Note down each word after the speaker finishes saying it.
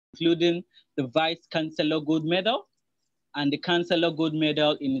including the Vice Chancellor Gold Medal and the Chancellor Gold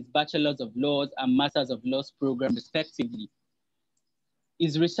Medal in its Bachelor's of Laws and Masters of Laws program, respectively.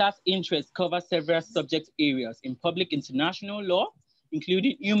 His research interests cover several subject areas in public international law,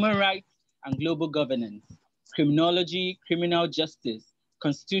 including human rights and global governance, criminology, criminal justice,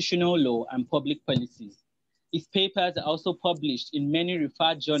 constitutional law, and public policies. His papers are also published in many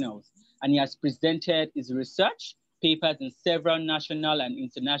referred journals, and he has presented his research papers in several national and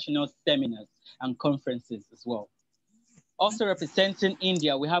international seminars and conferences as well. Also representing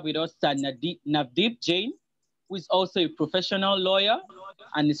India, we have with us Sir Navdeep Jain, who is also a professional lawyer,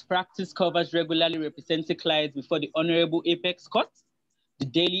 and his practice covers regularly representing clients before the Honorable Apex Court, the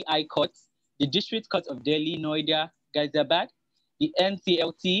Delhi High Court, the District Court of Delhi, Noida, Ghaziabad, the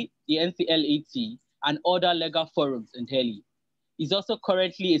NCLT, the NCLAT, and other legal forums in Delhi. He's also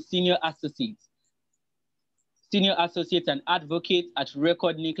currently a senior associate and advocate at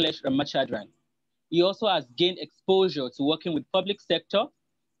Record Niklesh Ramachandran. He also has gained exposure to working with public sector,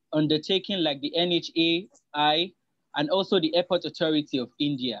 undertaking like the NHAI and also the Airport Authority of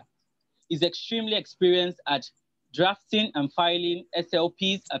India. He's extremely experienced at drafting and filing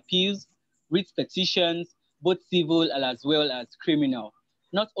SLPs, appeals, writ petitions, both civil as well as criminal,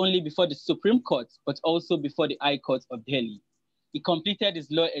 not only before the Supreme Court, but also before the High Court of Delhi. He completed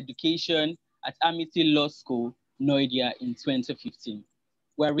his law education at Amity Law School, Noida in 2015.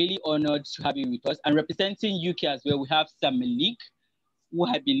 We're really honored to have you with us. And representing UK as well, we have Sir Malik, who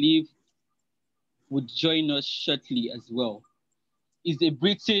I believe would join us shortly as well. He's a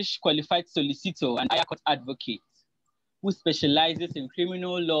British qualified solicitor and higher court advocate who specializes in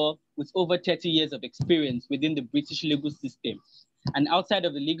criminal law with over 30 years of experience within the British legal system. And outside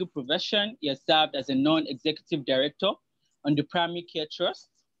of the legal profession, he has served as a non-executive director on the Primary Care Trust,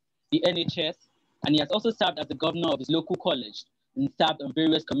 the NHS, and he has also served as the governor of his local college and served on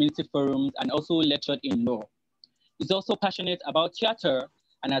various community forums and also lectured in law. He's also passionate about theater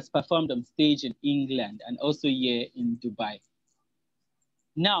and has performed on stage in England and also here in Dubai.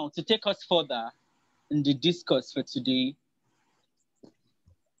 Now, to take us further in the discourse for today,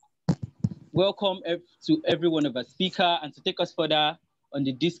 welcome to every one of our speakers, and to take us further on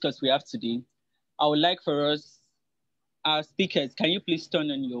the discourse we have today, I would like for us, our speakers, can you please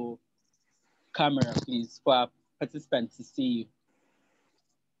turn on your camera, please, for our participants to see you.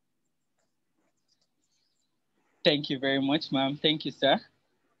 Thank you very much, ma'am. Thank you, sir.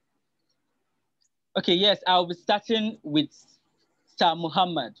 Okay, yes, I'll be starting with Sir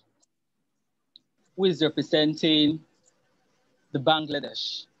Muhammad, who is representing the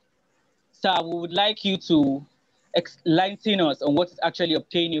Bangladesh. Sir, we would like you to enlighten us on what is actually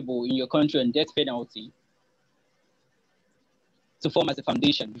obtainable in your country on death penalty to form as a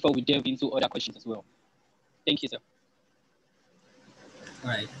foundation before we delve into other questions as well. Thank you, sir. All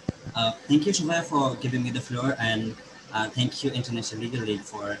right. Thank you, Shubha, for giving me the floor, and thank you, International Legal League,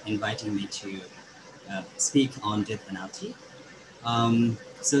 for inviting me to speak on death penalty.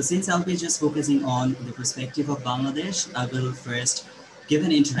 So since I'll be just focusing on the perspective of Bangladesh, I will first give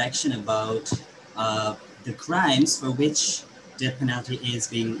an introduction about the crimes for which death penalty is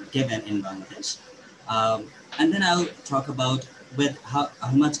being given in Bangladesh. And then I'll talk about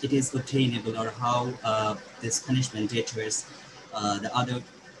how much it is obtainable, or how this punishment deters the other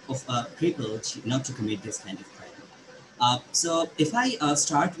people not to commit this kind of crime. So if I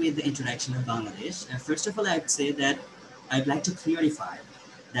start with the introduction of Bangladesh, first of all, I'd say that I'd like to clarify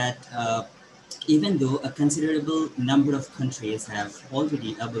that even though a considerable number of countries have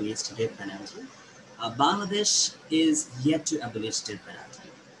already abolished death penalty, Bangladesh is yet to abolish death penalty.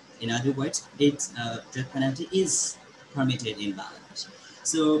 In other words, its death penalty is permitted in Bangladesh.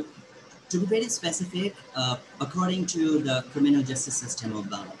 So to be very specific, according to the criminal justice system of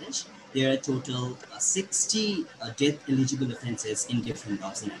Bangladesh, there are a total 60 death-eligible offenses in different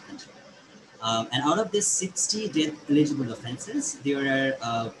laws in our country. And out of these 60 death-eligible offenses, there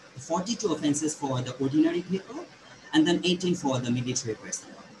are 42 offenses for the ordinary people, and then 18 for the military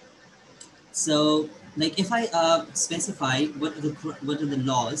personnel. So, like, if I specify what are the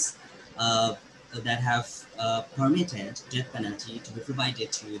laws that have permitted death penalty to be provided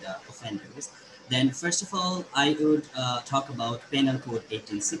to the offenders, then first of all, I would talk about Penal Code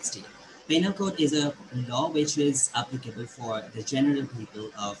 1860. Penal Code is a law which is applicable for the general people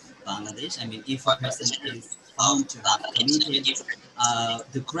of Bangladesh. I mean, if a person is found to have committed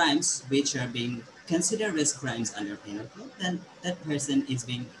the crimes which are being considered as crimes under Penal Code, then that person is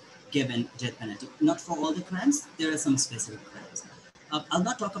being given death penalty. Not for all the crimes, there are some specific crimes. I'll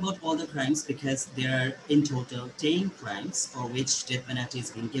not talk about all the crimes because there are in total 10 crimes for which death penalty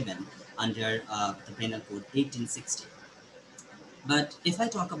is being given under the Penal Code 1860. But if I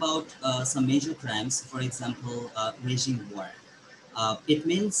talk about some major crimes, for example, waging war, it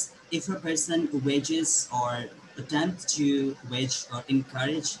means if a person wages or attempts to wage or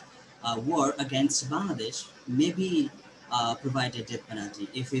encourage war against Bangladesh, may be provided death penalty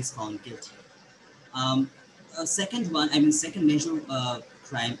if he is found guilty. Um, a second one, I mean, second major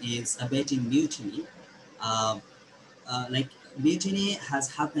crime is abetting mutiny. Uh, like mutiny has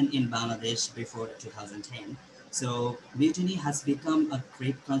happened in Bangladesh before 2010. So mutiny has become a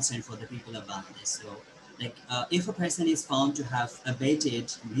great concern for the people of Bangladesh. So like if a person is found to have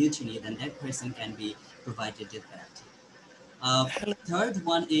abated mutiny, then that person can be provided death penalty. Third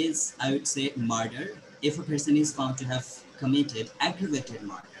one is, I would say, murder. If a person is found to have committed aggravated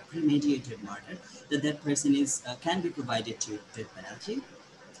murder, premeditated murder, then that person is can be provided to death penalty.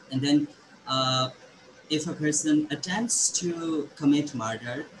 And then if a person attempts to commit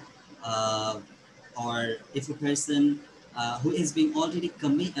murder, uh, or if a person who is being already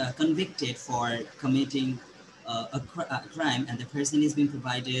convicted for committing a crime, and the person is being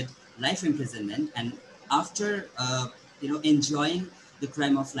provided life imprisonment, and after enjoying the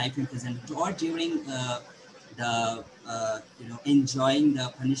crime of life imprisonment, or during the enjoying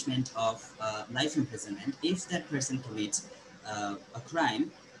the punishment of life imprisonment, if that person commits a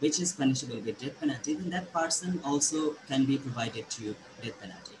crime which is punishable with death penalty, then that person also can be provided to death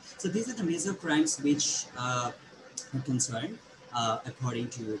penalty. So these are the major crimes which are concerned according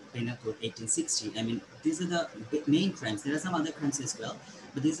to Penal Code 1860. I mean, these are the main crimes. There are some other crimes as well,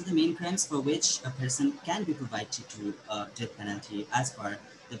 but these are the main crimes for which a person can be provided to death penalty as per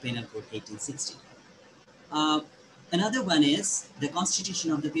the Penal Code 1860. Uh, Another one is the Constitution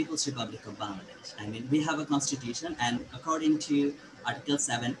of the People's Republic of Bangladesh. I mean, we have a constitution, and according to Article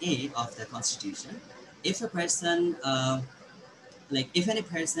 7A of the Constitution, if a person, if any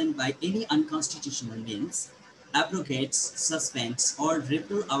person by any unconstitutional means abrogates, suspends, or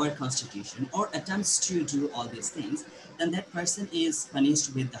repeal our constitution, or attempts to do all these things, then that person is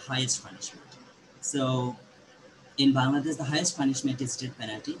punished with the highest punishment. So in Bangladesh, the highest punishment is death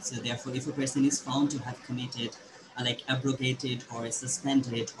penalty. So therefore, if a person is found to have committed, abrogated or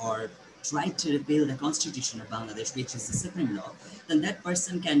suspended or tried to repeal the constitution of Bangladesh, which is the supreme law, then that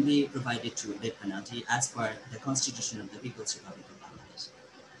person can be provided to death penalty as per the constitution of the People's Republic of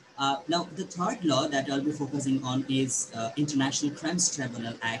Bangladesh. Now, the third law that I'll be focusing on is International Crimes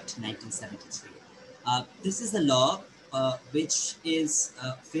Tribunal Act 1973. This is a law which is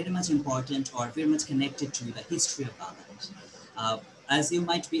very much important or very much connected to the history of Bangladesh. Uh, as you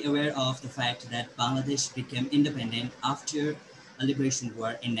might be aware of the fact that Bangladesh became independent after a liberation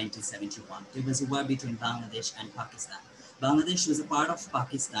war in 1971. There was a war between Bangladesh and Pakistan. Bangladesh was a part of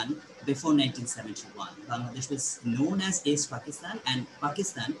Pakistan before 1971. Bangladesh was known as East Pakistan, and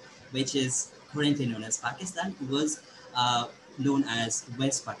Pakistan, which is currently known as Pakistan, was known as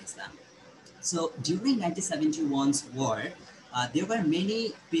West Pakistan. So during 1971's war, there were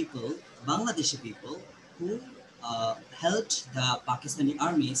many people, Bangladeshi people, who helped the Pakistani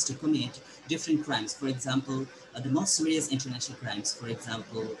armies to commit different crimes. For example, the most serious international crimes, for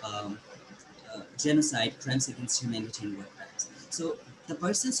example, genocide, crimes against humanity, and war crimes. So the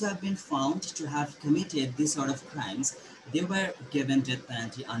persons who have been found to have committed these sort of crimes, they were given death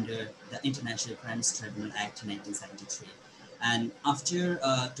penalty under the International Crimes Tribunal Act 1973. And after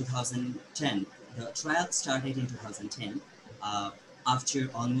 2010, the trial started in 2010, after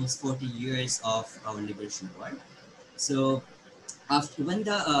almost 40 years of our liberation war. So after when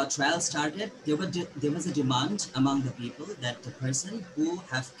the trial started, there was a demand among the people that the person who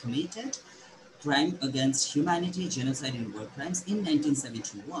have committed crime against humanity, genocide, and war crimes in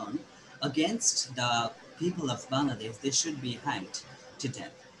 1971 against the people of Bangladesh, they should be hanged to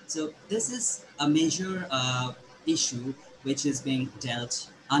death. So this is a major issue which is being dealt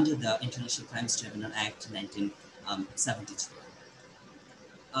under the International Crimes Tribunal Act 1973.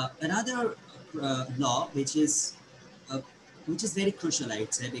 Another law which is very crucial, I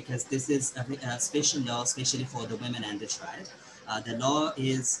would say, because this is a special law, especially for the women and the child. The law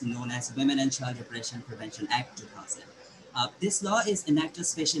is known as Women and Child Repression Prevention Act 2000. This law is enacted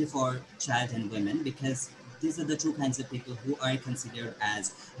especially for child and women because these are the two kinds of people who are considered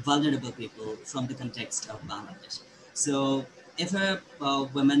as vulnerable people from the context of Bangladesh. So if a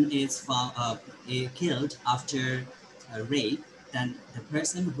woman is killed after rape, then the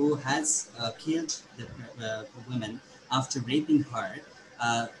person who has killed the woman after raping her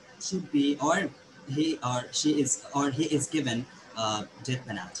should be, or he or she is, or he is given death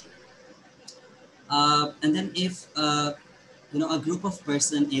penalty. And then if a group of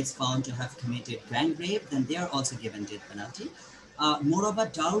person is found to have committed gang rape, then they are also given death penalty. Moreover,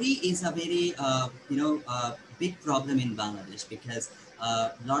 dowry is a very big problem in Bangladesh because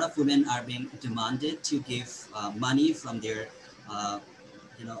a lot of women are being demanded to give money from their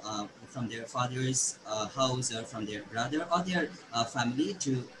from their father's house or from their brother or their family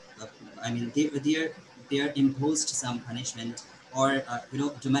to, I mean, they are imposed some punishment or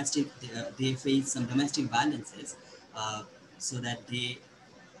domestic. They face some domestic violences, so that they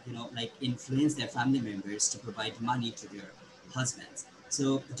like influence their family members to provide money to their husbands. So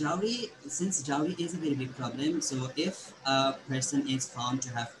dowry, since dowry is a very big problem, so if a person is found to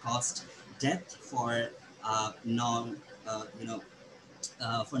have caused death for non,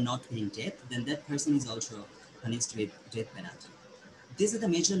 for not paying debt, then that person is also punished with death penalty. These are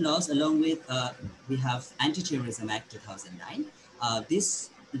the major laws. Along with we have Anti-Terrorism Act 2009. This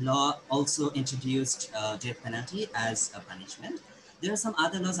law also introduced death penalty as a punishment. There are some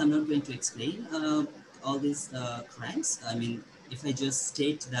other laws. I'm not going to explain all these crimes. I mean, if I just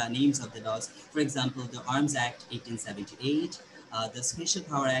state the names of the laws, for example, the Arms Act 1878, the Special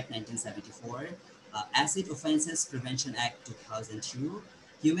Power Act 1974, Acid Offences Prevention Act 2002,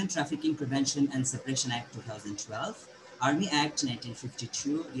 Human Trafficking Prevention and Suppression Act 2012, Army Act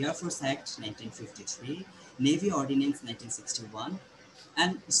 1952, Air Force Act 1953, Navy Ordinance 1961,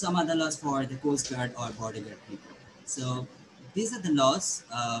 and some other laws for the Coast Guard or Border Guard people. So these are the laws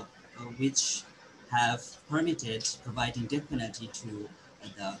which have permitted providing death penalty to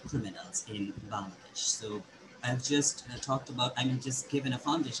the criminals in Bangladesh. So I've just talked about, I mean, just given a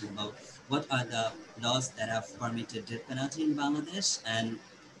foundation about what are the laws that have permitted death penalty in Bangladesh and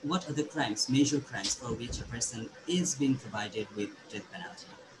what are the crimes, major crimes for which a person is being provided with death penalty.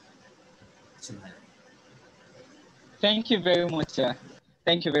 Shubhaya. Thank you very much, sir.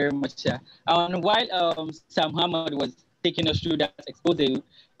 Thank you very much, sir. And while Sam Hamad was taking us through that expose,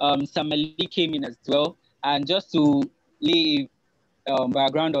 Sam Ali came in as well. And just to lay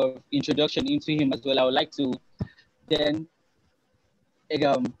background of introduction into him as well, I would like to then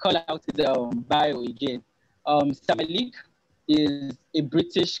call out his bio again. Sam Ali is a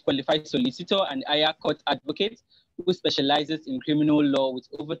British qualified solicitor and higher court advocate who specializes in criminal law with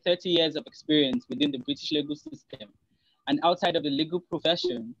over 30 years of experience within the British legal system. And outside of the legal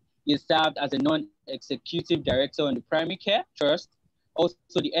profession, he served as a non-executive director on the Primary Care Trust, also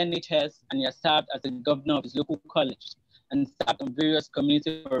the NHS, and he has served as the governor of his local college and served on various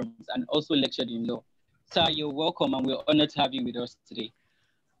community forums and also lectured in law. Sir, you're welcome and we're honored to have you with us today.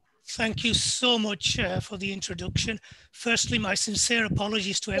 Thank you so much for the introduction. Firstly, my sincere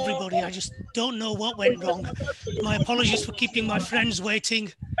apologies to everybody. I just don't know what went wrong. My apologies for keeping my friends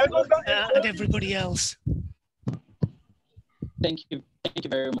waiting and everybody else. Thank you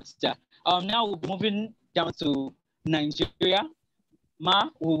very much, sir. Now we're moving down to Nigeria. Ma,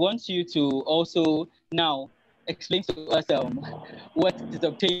 we want you to also now explain to us what is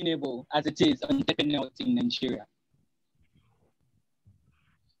obtainable as it is on death penalty in Nigeria.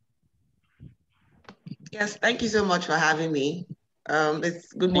 Yes, thank you so much for having me.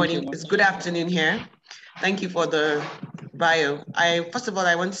 It's good morning, it's good afternoon here. Thank you for the bio. First of all,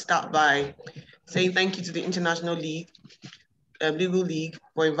 I want to start by saying thank you to the International League, Legal League,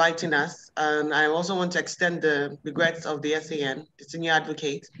 for inviting us. And I also want to extend the regrets of the SAN, the senior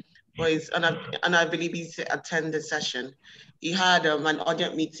advocate, for his inability to attend the session. He had an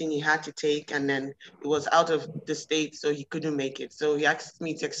urgent meeting he had to take, and then he was out of the state, so he couldn't make it. So he asked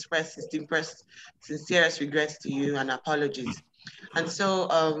me to express his sincerest regrets to you and apologies. And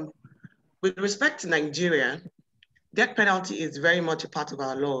so with respect to Nigeria, death penalty is very much a part of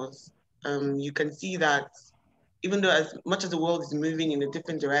our laws. You can see that even though as much as the world is moving in a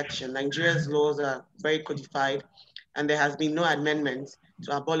different direction, Nigeria's laws are very codified, and there has been no amendment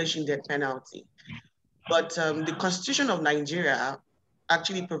to abolishing death penalty. But the Constitution of Nigeria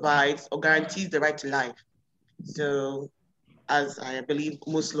actually provides or guarantees the right to life. So as I believe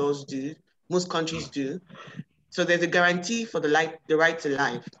most laws do, most countries do. So there's a guarantee for the right to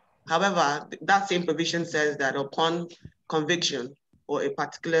life. However, that same provision says that upon conviction or a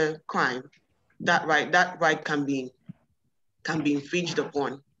particular crime, that right can be infringed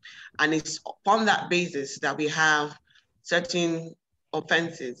upon. And it's upon that basis that we have certain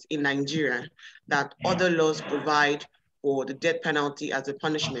offenses in Nigeria that other laws provide for the death penalty as a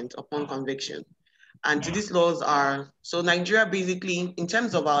punishment upon conviction. And these laws are, so Nigeria basically, in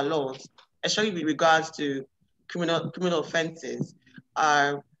terms of our laws, especially with regards to criminal offenses,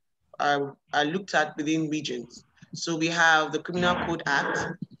 are looked at within regions. So we have the Criminal Code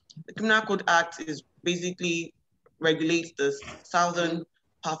Act. The Criminal Code Act is basically regulates the southern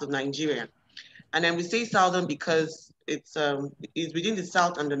part of Nigeria. And then we say southern because it's within the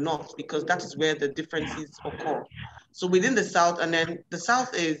south and the north, because that is where the differences occur. So within the south, and then the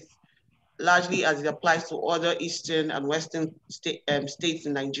south is largely as it applies to other Eastern and Western states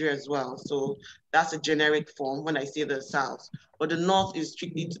in Nigeria as well. So that's a generic form when I say the South. But the North is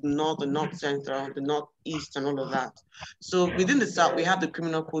strictly to the North Central, the Northeast, and all of that. So within the South, we have the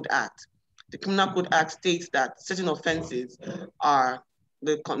Criminal Code Act. The Criminal Code Act states that certain offenses are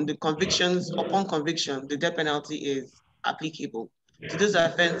the convictions, upon conviction, the death penalty is applicable. So those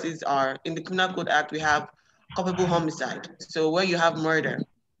offenses are, in the Criminal Code Act, we have culpable homicide. So where you have murder,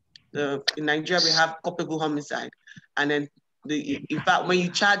 in Nigeria, we have culpable homicide. And then in fact, when you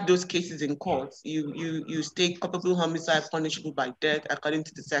charge those cases in courts, you state culpable homicide punishable by death according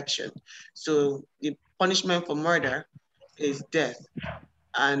to the section. So the punishment for murder is death.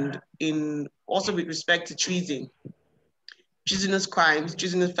 And also with respect to treason, treasonous crimes,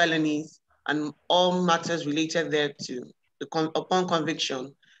 treasonous felonies, and all matters related thereto, upon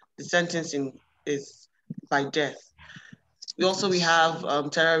conviction, the sentencing is by death. We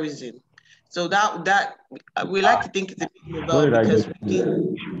have terrorism. So that we like to think it's a big novel because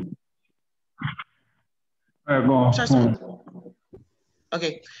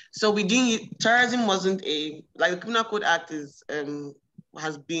okay. So terrorism wasn't like the Criminal Code Act is an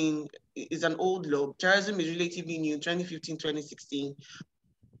old law. Terrorism is relatively new, 2015, 2016,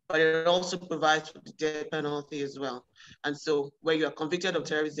 but it also provides for the death penalty as well. And so where you are convicted of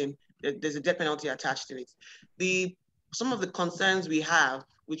terrorism, there's a death penalty attached to it. Some of the concerns we have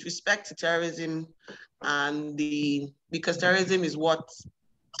with respect to terrorism because terrorism is what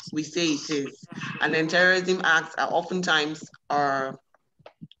we say it is. And then terrorism acts are oftentimes they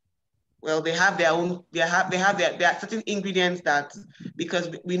have their own, there are certain ingredients that, because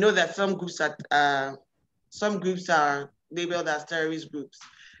we know that some groups are labeled as terrorist groups.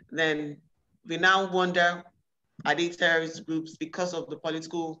 Then we now wonder, are they terrorist groups because of the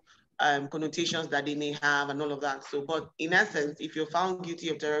political connotations that they may have and all of that. So, but in essence, if you're found guilty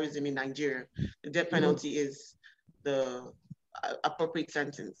of terrorism in Nigeria, the death penalty is the appropriate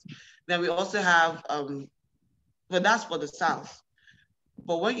sentence. Then we also have, but that's for the South.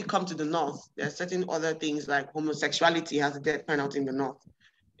 But when you come to the North, there are certain other things like homosexuality has a death penalty in the North.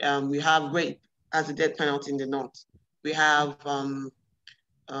 We have rape has a death penalty in the North. We have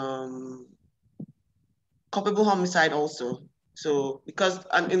culpable homicide also. So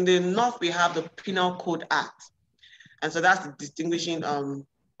in the North, we have the Penal Code Act. And so that's the distinguishing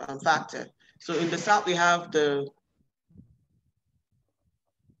factor. So in the South, we have the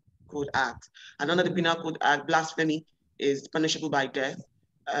Code Act. And under the Penal Code Act, blasphemy is punishable by death.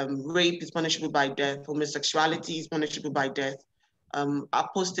 Rape is punishable by death. Homosexuality is punishable by death.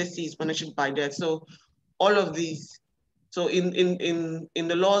 Apostasy is punishable by death. So all of these, so in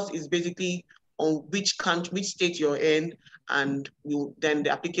the laws is basically on which state you're in, and then the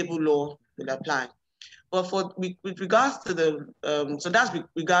applicable law will apply. But with regards to so that's with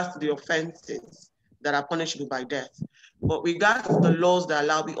regards to the offenses that are punishable by death. But with regards to the laws that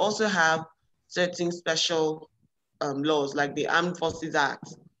allow, we also have certain special laws like the Armed Forces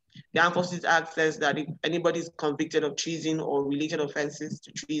Act. The Armed Forces Act says that if anybody is convicted of treason or related offenses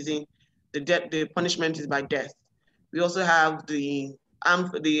to treason, the punishment is by death. We also have the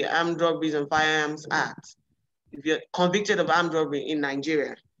Armed Robberies and Firearms Act. If you're convicted of armed robbery in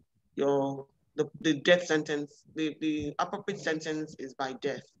Nigeria, the death sentence, the appropriate sentence is by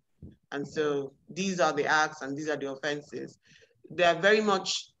death. And so these are the acts and these are the offenses. They are very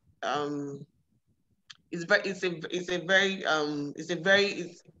much I like to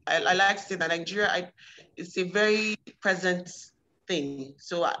say that Nigeria, it's a very present thing.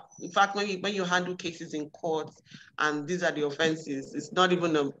 So in fact, when you handle cases in courts and these are the offenses, it's not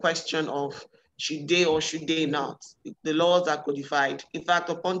even a question of should they or should they not. The laws are codified. In fact,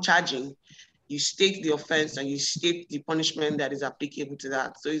 upon charging, you state the offense and you state the punishment that is applicable to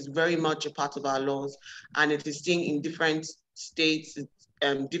that. So it's very much a part of our laws, and it is seen in different states,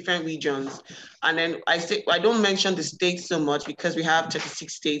 different regions. And then I don't mention the states so much because we have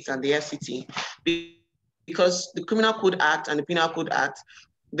 36 states and the FCT. Because the Criminal Code Act and the Penal Code Act,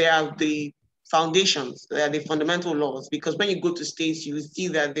 they are the foundations, they are the fundamental laws. Because when you go to states, you will see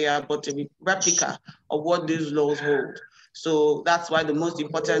that they are but a replica of what those laws hold. So that's why the most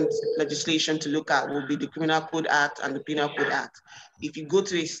important legislation to look at will be the Criminal Code Act and the Penal Code Act. If you go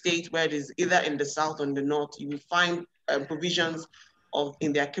to a state where it is either in the South or in the North, you will find provisions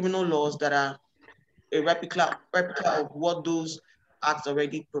in their criminal laws that are a replica of what those acts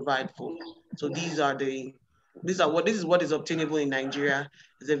already provide for. So this is what is obtainable in Nigeria.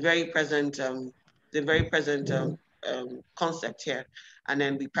 It's a very present concept here, and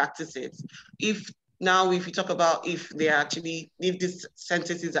then we practice it. If you talk about if these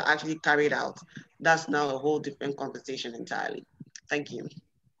sentences are actually carried out, that's now a whole different conversation entirely. Thank you.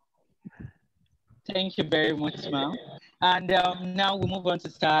 Thank you very much, ma'am. And now we move on to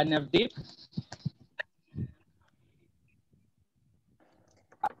Sir Navdeep.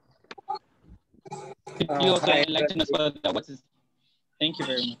 Could you also enlighten us further? What is? Thank you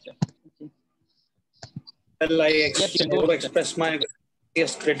very much, sir. Well, I want to express my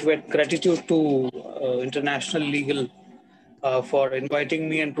gratitude to International Legal for inviting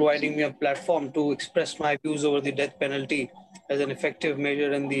me and providing me a platform to express my views over the death penalty as an effective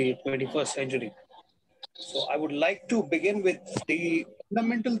measure in the 21st century. So I would like to begin with the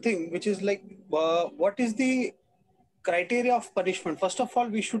fundamental thing, which is like, what is the criteria of punishment? First of all,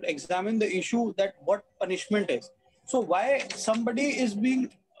 we should examine the issue that what punishment is. So why somebody is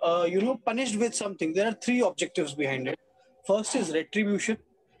being, punished with something? There are three objectives behind it. First is retribution,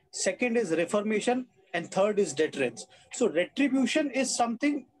 second is reformation, and third is deterrence. So retribution is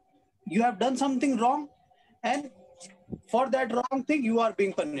something, you have done something wrong, and for that wrong thing, you are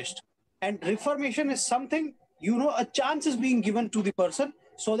being punished. And reformation is something, a chance is being given to the person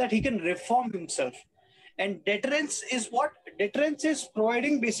so that he can reform himself. And deterrence is what? Deterrence is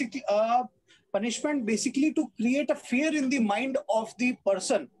providing basically a punishment basically to create a fear in the mind of the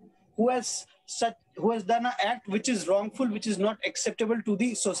person who has done an act which is wrongful, which is not acceptable to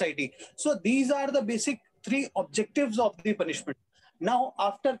the society. So these are the basic three objectives of the punishment. Now,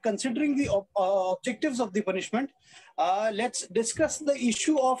 after considering the objectives of the punishment, let's discuss the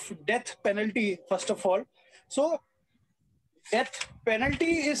issue of death penalty first of all. So death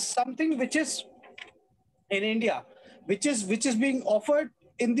penalty is something which is in India, which is being offered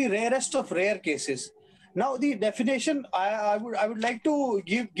in the rarest of rare cases. Now, the definition, I would like to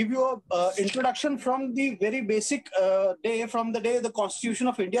give you a introduction from the very basic day, from the day the Constitution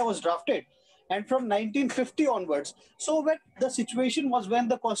of India was drafted, and from 1950 onwards. So when the situation was when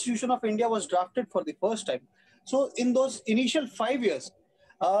the Constitution of India was drafted for the first time. So in those initial 5 years,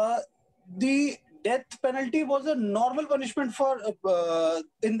 the death penalty was a normal punishment for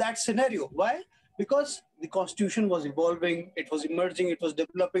in that scenario. Why? Because the Constitution was evolving, it was emerging, it was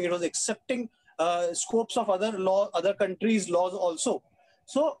developing, it was accepting scopes of other countries' laws also.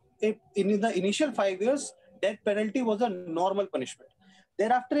 So in the initial 5 years, death penalty was a normal punishment.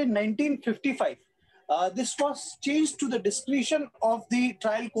 Thereafter, in 1955, this was changed to the discretion of the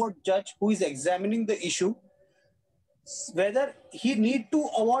trial court judge who is examining the issue, whether he need to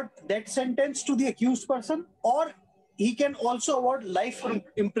award death sentence to the accused person or he can also award life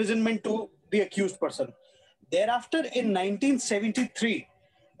imprisonment to the accused person. Thereafter, in 1973,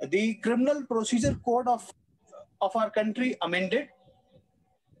 the Criminal Procedure Code of our country amended,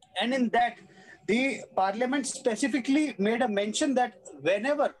 and in that, the Parliament specifically made a mention that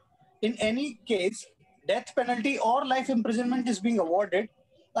whenever, in any case, death penalty or life imprisonment is being awarded,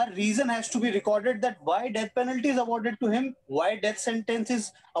 a reason has to be recorded that why death penalty is awarded to him, why death sentence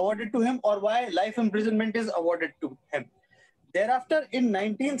is awarded to him, or why life imprisonment is awarded to him. Thereafter, in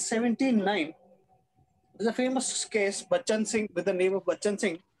 1979, there's a famous case, Bachchan Singh, with the name of Bachchan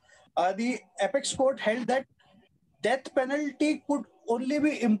Singh. The apex court held that death penalty could only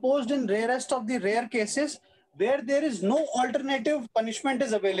be imposed in rarest of the rare cases where there is no alternative punishment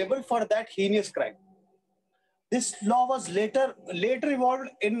is available for that heinous crime. This law was later evolved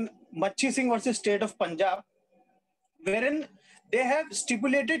in Machi Singh versus State of Punjab, wherein they have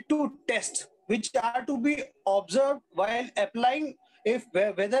stipulated two tests which are to be observed while applying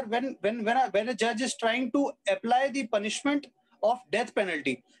when a judge is trying to apply the punishment of death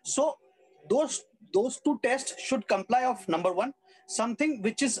penalty. So those two tests should comply of number one, something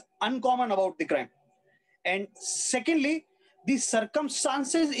which is uncommon about the crime, and secondly, the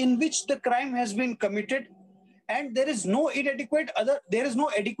circumstances in which the crime has been committed, and there is no adequate other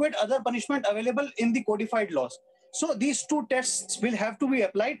punishment available in the codified laws. So these two tests will have to be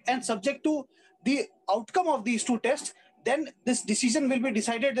applied, and subject to the outcome of these two tests, then this decision will be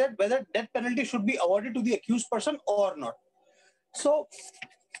decided that whether death penalty should be awarded to the accused person or not. So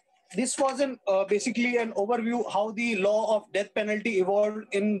this was basically an overview how the law of death penalty evolved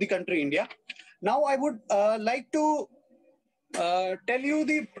in the country India. Now I would like to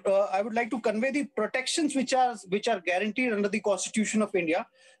I would like to convey the protections which are guaranteed under the Constitution of India.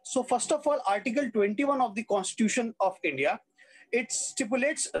 So first of all, Article 21 of the Constitution of India, it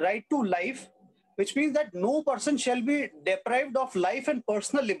stipulates right to life, which means that no person shall be deprived of life and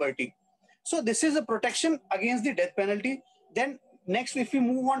personal liberty. So this is a protection against the death penalty. Then next, if we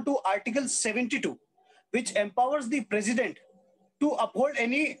move on to Article 72, which empowers the president to uphold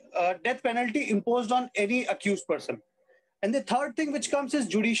any death penalty imposed on any accused person. And the third thing which comes is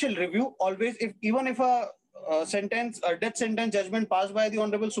judicial review. Always, even if a death sentence judgment passed by the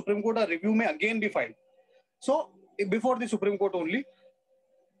Honorable Supreme Court, a review may again be filed. So before the Supreme Court only.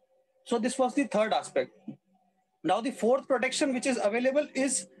 So this was the third aspect. Now, the fourth protection which is available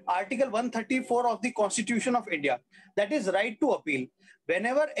is Article 134 of the Constitution of India. That is right to appeal.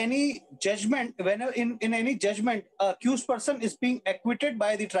 Whenever any judgment, whenever in any judgment, accused person is being acquitted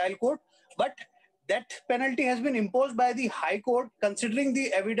by the trial court, but that penalty has been imposed by the High Court considering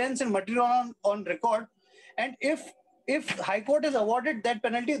the evidence and material on record. And if High Court is awarded that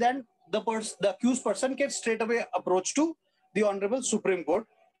penalty, then the accused person can straight away approach to the Honorable Supreme Court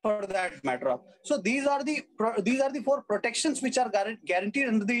for that matter. So these are the four protections which are guaranteed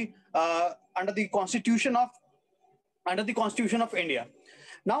under the Constitution of India.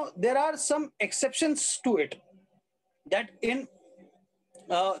 Now there are some exceptions to it. That in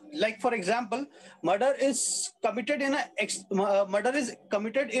like for example, murder is committed in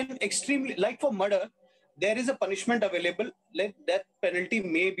extremely, like for murder, there is a punishment available, like death penalty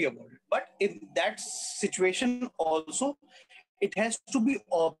may be awarded. But in that situation also, it has to be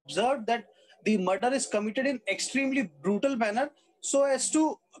observed that the murder is committed in extremely brutal manner, so as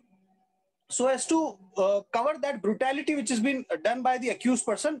to cover that brutality which has been done by the accused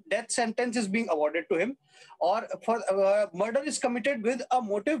person. Death sentence is being awarded to him, or for murder is committed with a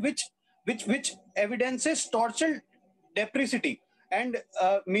motive which evidences torture, duplicity, and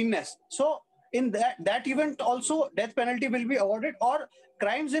meanness. So in that event also, death penalty will be awarded, or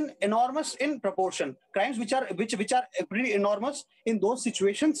crimes enormous in proportion, crimes which are pretty enormous. In those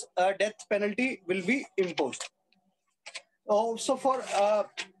situations, death penalty will be imposed. Also, for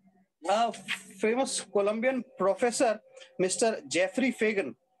famous Colombian professor, Mr. Jeffrey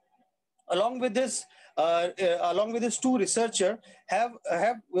Fagan, along with his two researchers, have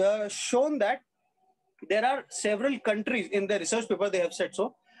shown that there are several countries, in the research paper they have said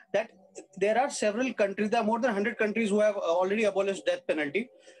so, that there are several countries, there are more than 100 countries who have already abolished death penalty,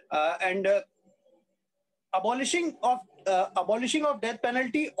 and abolishing of death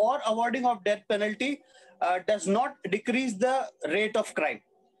penalty or awarding of death penalty does not decrease the rate of crime.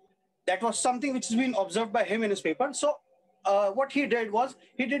 That was something which has been observed by him in his paper. So what he did was,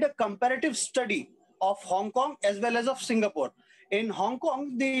 he did a comparative study of Hong Kong as well as of Singapore. In Hong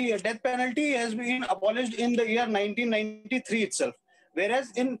Kong, the death penalty has been abolished in the year 1993 itself,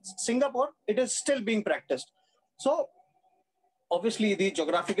 whereas in Singapore, it is still being practiced. So obviously the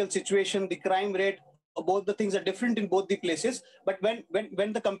geographical situation, the crime rate, both the things are different in both the places. But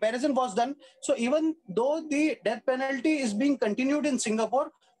when the comparison was done, so even though the death penalty is being continued in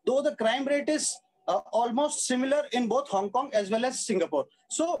Singapore, though the crime rate is almost similar in both Hong Kong as well as Singapore.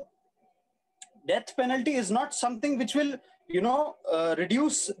 So death penalty is not something which will,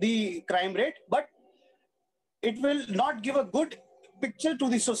 reduce the crime rate, but it will not give a good picture to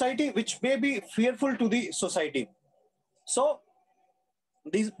the society, which may be fearful to the society. So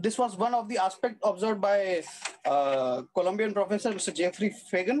this was one of the aspects observed by Colombian professor, Mr. Jeffrey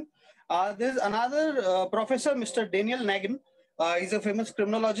Fagan. There's another professor, Mr. Daniel Nagin. He's a famous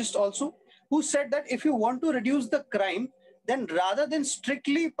criminologist also, who said that if you want to reduce the crime, then rather than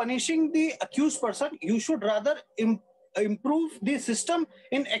strictly punishing the accused person, you should rather improve the system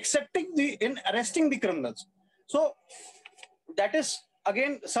in arresting the criminals. So that is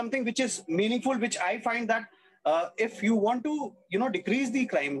again something which is meaningful, which I find that if you want to decrease the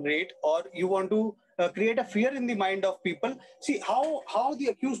crime rate, or you want to create a fear in the mind of people, see how the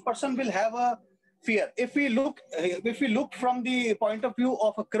accused person will have a fear. If we look from the point of view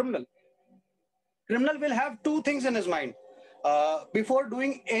of a criminal will have two things in his mind before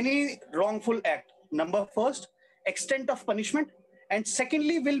doing any wrongful act. Number first, extent of punishment, and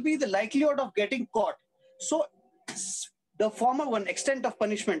secondly will be the likelihood of getting caught. So the former one, extent of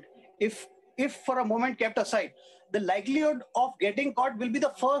punishment, if for a moment kept aside, the likelihood of getting caught will be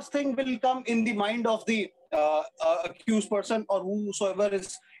the first thing will come in the mind of the accused person, or whosoever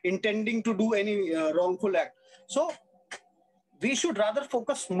is intending to do any wrongful act. So we should rather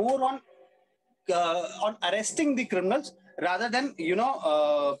focus more on arresting the criminals rather than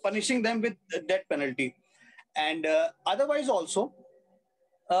punishing them with death penalty. And otherwise also,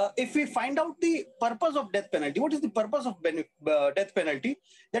 if we find out the purpose of death penalty, what is the purpose of death penalty?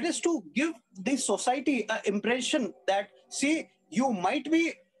 That is to give the society an impression that, see, you might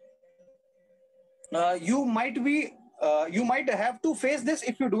have to face this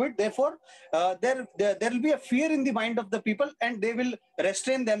if you do it. Therefore, there will be a fear in the mind of the people, and they will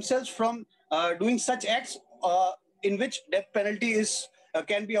restrain themselves from doing such acts in which death penalty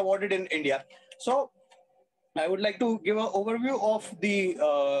can be awarded in India. So I would like to give an overview of the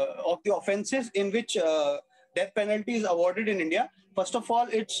offences in which death penalty is awarded in India. First of all,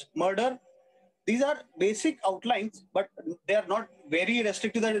 it's murder, these are basic outlines, but they are not very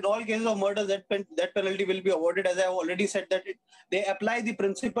restrictive that in all cases of murder that penalty will be awarded. As I have already said, that they apply the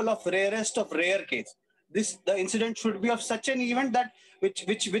principle of rarest of rare case. The incident should be of such an event that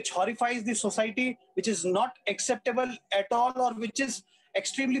which horrifies the society, which is not acceptable at all, or which is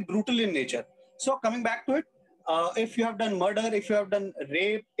extremely brutal in nature. So coming back to it, if you have done murder, if you have done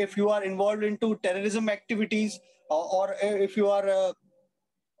rape, if you are involved into terrorism activities, or if you are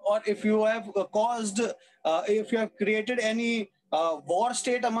or if you have caused, if you have created any war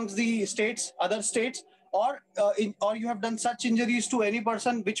state amongst the states, other states, or or you have done such injuries to any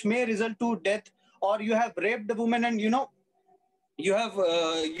person which may result to death, or you have raped a woman and you have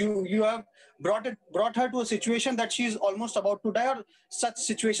you have brought her to a situation that she is almost about to die, or such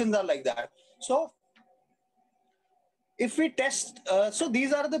situations are like that. So if we test, so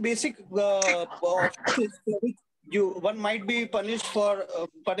these are the basic offenses for which one might be punished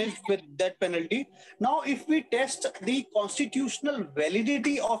with death penalty. Now, if we test the constitutional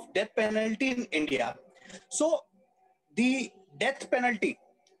validity of death penalty in India, so the death penalty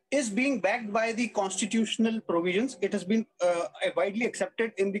is being backed by the constitutional provisions. It has been widely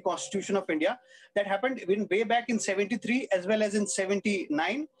accepted in the Constitution of India. That happened way back in 73 as well as in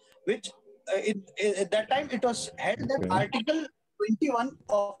 79, which at that time it was held that Article 21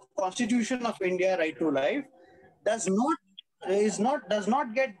 of Constitution of India, right to life, does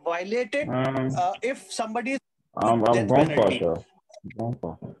not get violated if somebody is death penalty.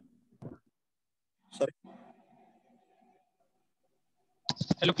 Sorry.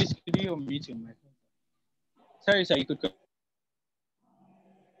 Hello, please could you unmute your mic? Sorry, sir, you could go.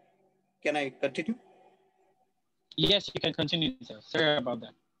 Can I continue? Yes, you can continue, sir. Sorry about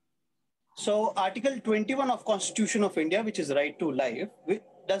that. So Article 21 of Constitution of India, which is right to life,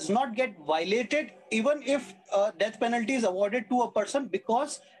 does not get violated even if death penalty is awarded to a person,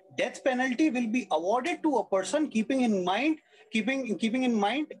 because death penalty will be awarded to a person keeping in mind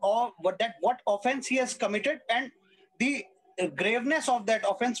or what offense he has committed, and the graveness of that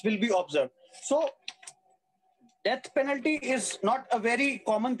offense will be observed. So death penalty is not a very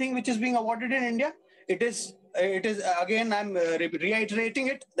common thing which is being awarded in India. It is again, I'm reiterating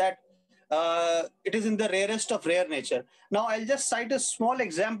it, that it is in the rarest of rare nature. Now, I'll just cite a small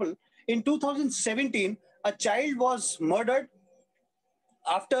example. In 2017, a child was murdered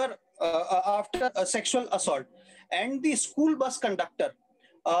after a sexual assault, and the school bus conductor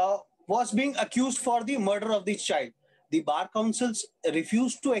was being accused for the murder of the child. The bar councils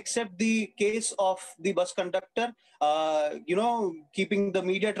refused to accept the case of the bus conductor, keeping the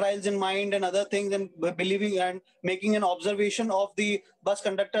media trials in mind and other things, and believing and making an observation of the bus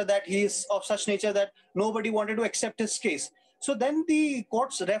conductor that he is of such nature that nobody wanted to accept his case. So then the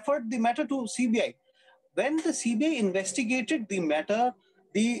courts referred the matter to CBI. When the CBI investigated the matter,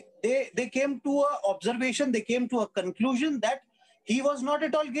 they came to an observation, they came to a conclusion that he was not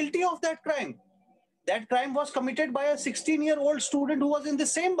at all guilty of that crime. That crime was committed by a 16-year-old student who was in the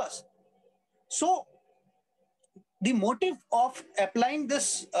same bus. So the motive of applying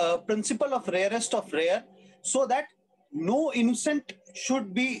this principle of rarest of rare, so that no innocent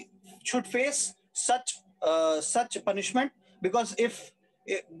should face such punishment, because if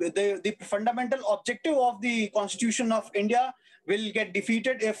the fundamental objective of the Constitution of India will get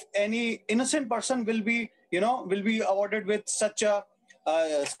defeated if any innocent person will be awarded with such a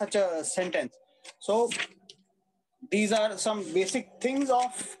sentence. So these are some basic things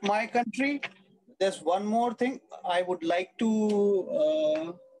of my country. There's one more thing I would like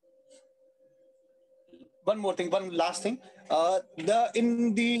to. One last thing.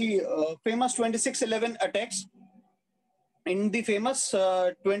 In the famous 2611 attacks. In the famous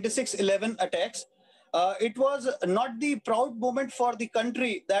 2611 attacks, it was not the proud moment for the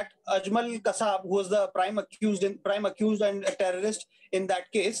country that Ajmal Kasab, who was the prime accused and a terrorist in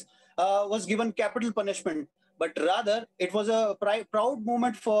that case, was given capital punishment. But rather, it was a proud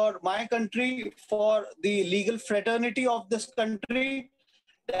moment for my country, for the legal fraternity of this country,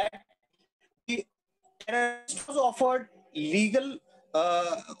 that the terrorist was offered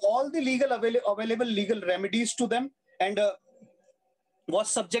all the available legal remedies to them, and was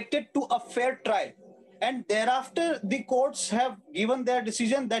subjected to a fair trial. And thereafter, the courts have given their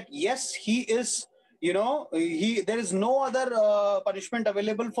decision that yes, he is, there is no other punishment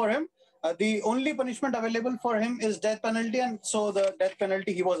available for him. The only punishment available for him is death penalty, and so the death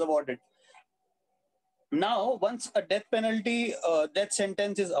penalty he was awarded. Now, once a death penalty, death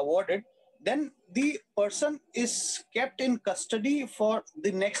sentence is awarded, then the person is kept in custody for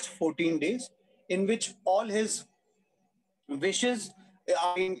the next 14 days, in which all his wishes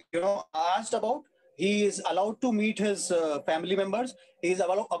are being asked about. he is allowed to meet his family members. He is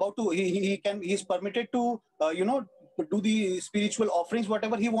he's permitted to, do the spiritual offerings,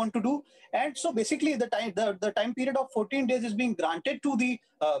 whatever he want to do. And so basically the time period of 14 days is being granted to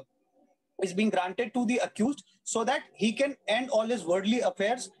the accused, so that he can end all his worldly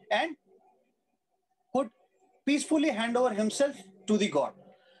affairs and could peacefully hand over himself to the God.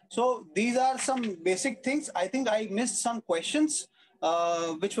 So these are some basic things. I think I missed some questions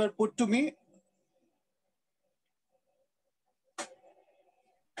which were put to me.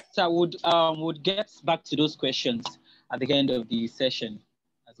 So I would get back to those questions at the end of the session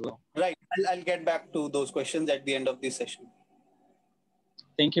as well. Right. I'll get back to those questions at the end of the session.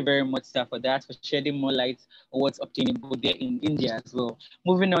 Thank you very much, sir, for that, for shedding more light on what's obtainable there in India as well.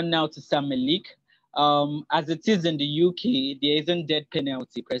 Moving on now to Sir Malik. As it is in the UK, there isn't death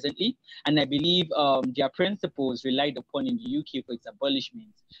penalty presently, and I believe their principles relied upon in the UK for its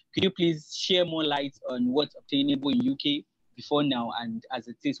abolishment. Could you please share more light on what's obtainable in UK before now and as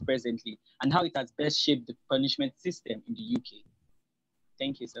it is presently, and how it has best shaped the punishment system in the UK?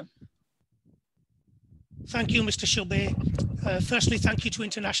 Thank you, sir. Thank you, Mr. Shobe. Firstly, thank you to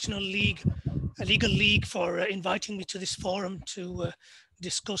International Legal League for inviting me to this forum to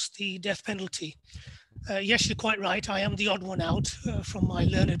discuss the death penalty. Yes, you're quite right. I am the odd one out from my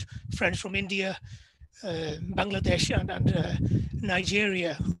learned friends from India, Bangladesh and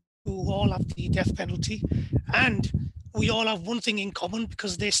Nigeria, who all have the death penalty. And we all have one thing in common,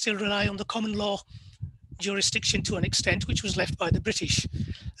 because they still rely on the common law jurisdiction to an extent, which was left by the British.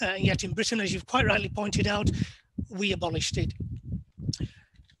 Yet in Britain, as you've quite rightly pointed out, we abolished it.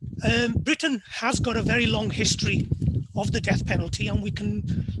 Britain has got a very long history of the death penalty, and we can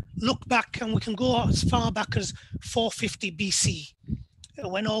look back and we can go as far back as 450 BC,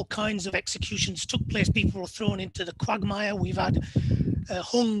 when all kinds of executions took place. People were thrown into the quagmire. We've had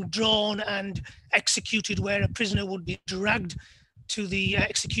hung, drawn and executed, where a prisoner would be dragged to the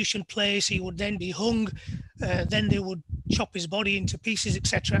execution place. He would then be hung, then they would chop his body into pieces,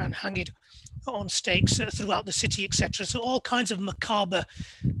 etc., and hang it on stakes throughout the city, etc. So all kinds of macabre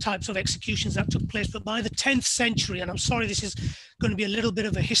types of executions that took place. But by the 10th century, and I'm sorry this is going to be a little bit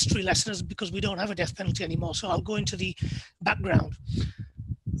of a history lesson because we don't have a death penalty anymore, so I'll go into the background.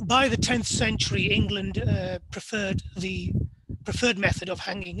 By the 10th century, England preferred the preferred method of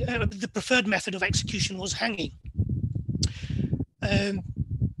hanging. The preferred method of execution was hanging.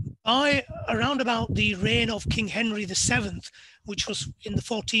 By around about the reign of King Henry VII, which was in the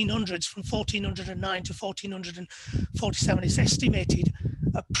 1400s, from 1409 to 1447, it's estimated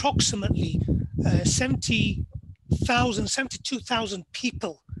approximately 72,000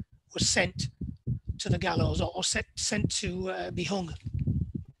 people were sent to the gallows or sent to be hung.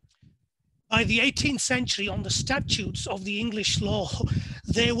 By the 18th century, on the statutes of the English law,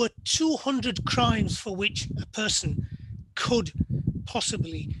 there were 200 crimes for which a person could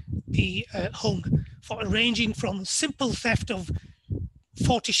possibly be hung, ranging from simple theft of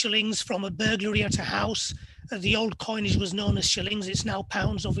 40 shillings from a burglary at a house. The old coinage was known as shillings, it's now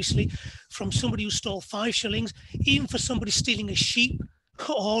pounds, obviously, from somebody who stole 5 shillings, even for somebody stealing a sheep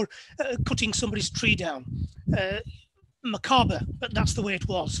or cutting somebody's tree down. Macabre, but that's the way it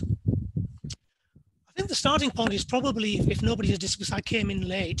was. I think the starting point is probably, if nobody has discussed, I came in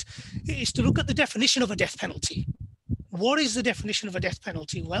late, is to look at the definition of a death penalty. What is the definition of a death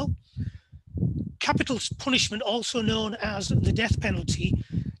penalty? Well, capital punishment, also known as the death penalty,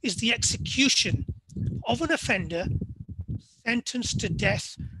 is the execution of an offender sentenced to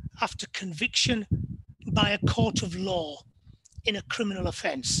death after conviction by a court of law in a criminal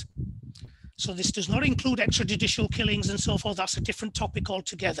offence. So this does not include extrajudicial killings and so forth. That's a different topic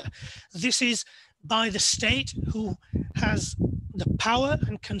altogether. This is by the state, who has the power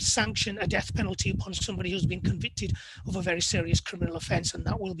and can sanction a death penalty upon somebody who's been convicted of a very serious criminal offence, and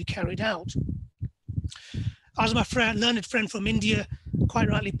that will be carried out. As my learned friend from India quite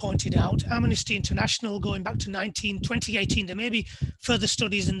rightly pointed out, Amnesty International, going back to 2018, there may be further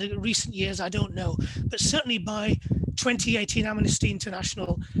studies in the recent years, I don't know, but certainly by 2018, Amnesty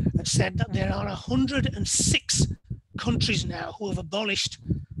International said that there are 106 countries now who have abolished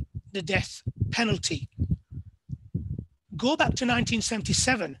the death penalty. Go back to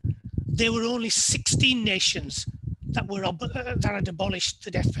 1977, there were only 16 nations that had abolished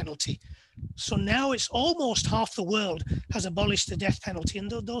the death penalty. So now it's almost half the world has abolished the death penalty,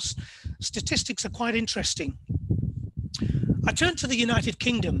 and those statistics are quite interesting. I turn to the United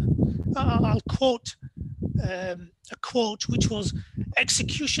Kingdom. I'll quote a quote which was,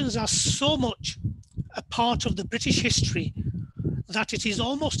 "Executions are so much a part of the British history that it is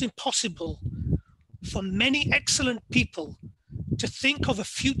almost impossible for many excellent people to think of a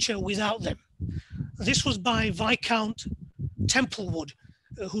future without them." This was by Viscount Templewood,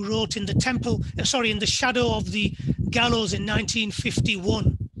 who wrote in the Shadow of the Gallows in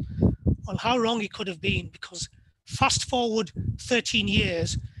 1951. Well, how wrong he could have been, because fast forward 13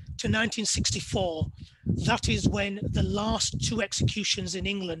 years to 1964, that is when the last 2 executions in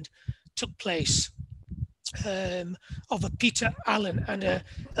England took place, of a Peter Allen and a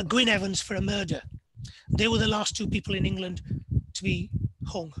Gwyn Evans for a murder. They were the last 2 people in England to be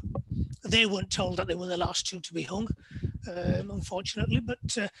hung. They weren't told that they were the last 2 to be hung, unfortunately, but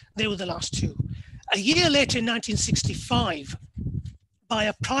they were the last 2. A year later, in 1965, by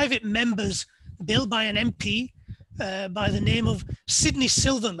a private member's bill, by an MP by the name of Sidney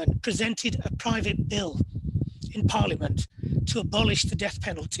Silverman, presented a private bill in Parliament to abolish the death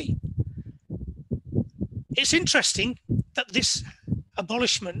penalty. It's interesting that this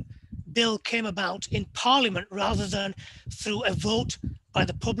abolishment bill came about in Parliament rather than through a vote by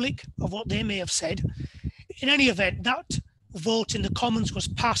the public of what they may have said. In any event, that vote in the Commons was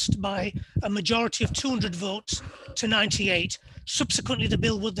passed by a majority of 200 votes to 98. Subsequently, the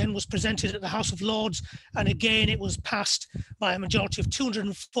bill then was presented at the House of Lords, and again it was passed by a majority of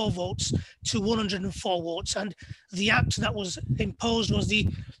 204 votes to 104 votes. And the act that was imposed was the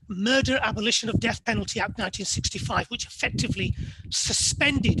Murder Abolition of Death Penalty Act 1965, which effectively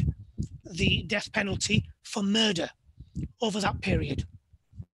suspended the death penalty for murder over that period,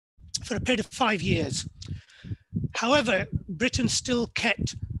 for a period of 5 years. However, Britain still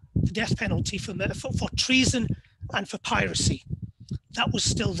kept the death penalty for treason and for piracy. That was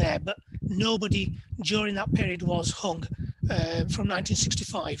still there, but nobody during that period was hung from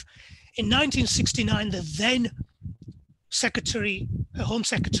 1965. In 1969, the then Home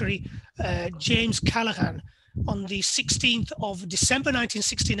Secretary, James Callaghan, on the 16th of December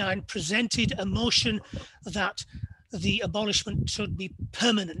 1969, presented a motion that the abolishment should be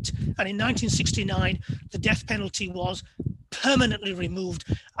permanent. And in 1969, the death penalty was permanently removed,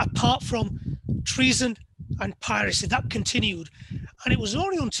 apart from treason and piracy. That continued. And it was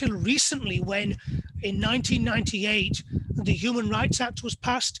only until recently when, in 1998, the Human Rights Act was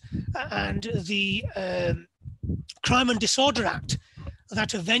passed and the Crime and Disorder Act,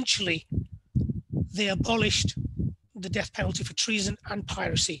 that eventually they abolished the death penalty for treason and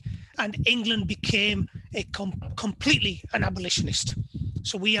piracy. And England became completely an abolitionist.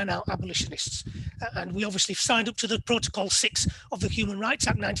 So we are now abolitionists. And we obviously signed up to the Protocol 6 of the Human Rights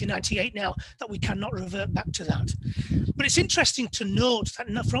Act 1998 now, that we cannot revert back to that. But it's interesting to note that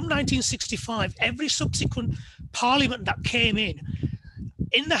from 1965, every subsequent parliament that came in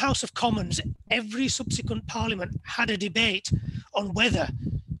the House of Commons, every subsequent parliament had a debate on whether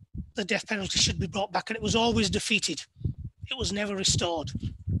the death penalty should be brought back, and it was always defeated. It was never restored.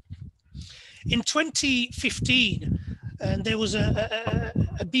 In 2015, there was a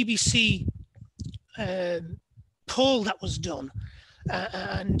BBC poll that was done,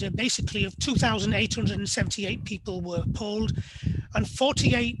 and basically of 2,878 people were polled, and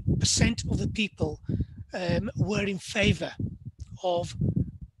 48% of the people were in favour of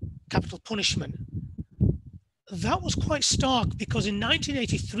capital punishment. That was quite stark, because in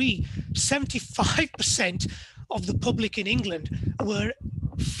 1983, 75% of the public in England were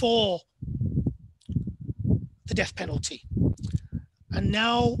for the death penalty. And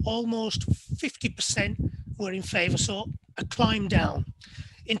now almost 50% were in favour, so a climb down.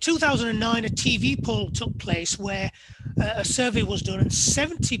 In 2009, a TV poll took place where a survey was done, and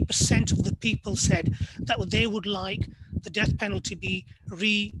 70% of the people said that they would like the death penalty be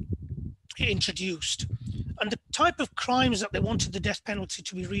reintroduced. And the type of crimes that they wanted the death penalty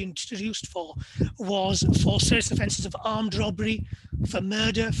to be reintroduced for was for serious offences of armed robbery, for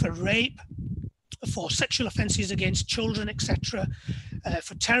murder, for rape, for sexual offences against children, etc.,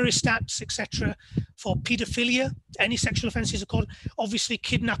 for terrorist acts, etc., for paedophilia, any sexual offences are called, obviously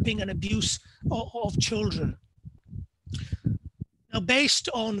kidnapping and abuse of children. Now, based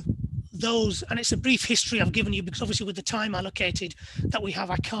on those, and it's a brief history I've given you, because obviously with the time allocated that we have,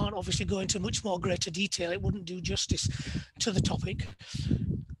 I can't obviously go into much more greater detail. It wouldn't do justice to the topic.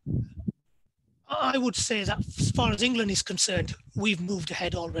 I would say that as far as England is concerned, we've moved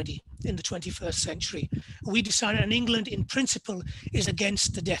ahead already in the 21st century. We decided, and England in principle is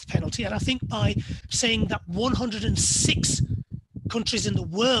against the death penalty. And I think by saying that 106 countries in the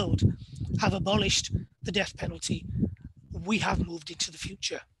world have abolished the death penalty, we have moved into the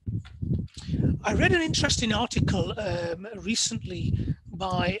future. I read an interesting article recently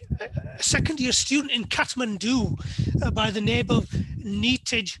by a second-year student in Kathmandu by the name of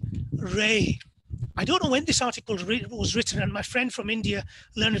Neetij Ray. I don't know when this article was written, and my friend from India,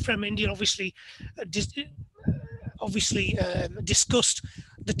 learned from India, obviously discussed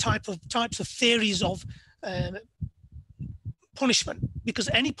the types of theories of punishment, because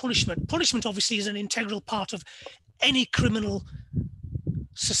any punishment obviously is an integral part of any criminal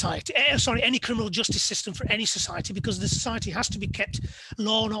society, any criminal justice system for any society, because the society has to be kept,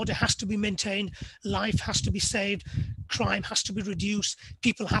 law and order has to be maintained, life has to be saved, crime has to be reduced,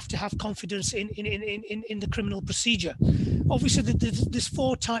 people have to have confidence in the criminal procedure. Obviously, there's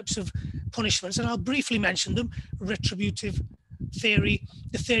 4 types of punishments, and I'll briefly mention them: retributive theory,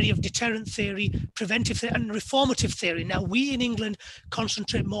 the theory of deterrent theory, preventive theory, and reformative theory. Now, we in England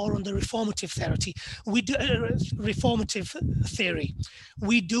concentrate more on the reformative theory.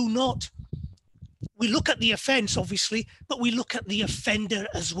 We look at the offence, obviously, but we look at the offender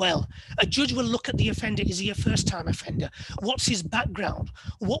as well. A judge will look at the offender. Is he a first-time offender? What's his background?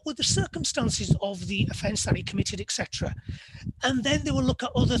 What were the circumstances of the offence that he committed, etc.? And then they will look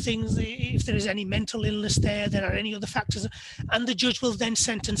at other things. If there is any mental illness there are any other factors. And the judge will then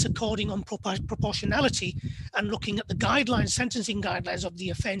sentence according on proportionality and looking at the guidelines, sentencing guidelines of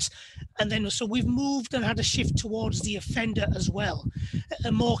the offence. And then, so we've moved and had a shift towards the offender as well,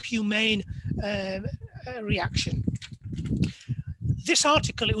 a more humane reaction. This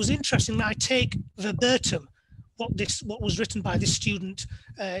article, it was interesting. I take verbatim what was written by this student,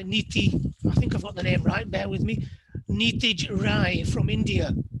 Niti, I think I've got the name right, bear with me, Nitij Rai from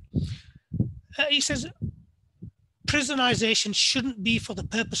India. He says, prisonization shouldn't be for the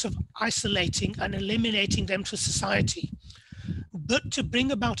purpose of isolating and eliminating them to society, but to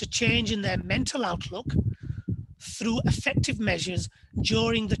bring about a change in their mental outlook through effective measures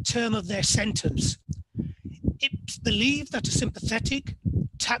during the term of their sentence. It's believed that a sympathetic,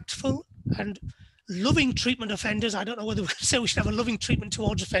 tactful, and loving treatment of offenders, I don't know whether we say we should have a loving treatment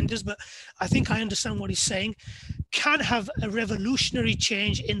towards offenders, but I think I understand what he's saying, can have a revolutionary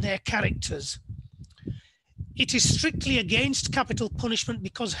change in their characters. It is strictly against capital punishment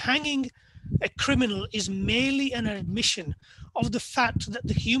because hanging a criminal is merely an admission of the fact that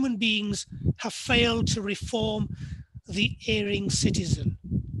the human beings have failed to reform the erring citizen.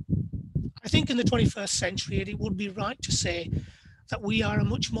 I think in the 21st century, it would be right to say that we are a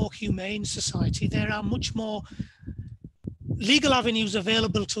much more humane society. There are much more legal avenues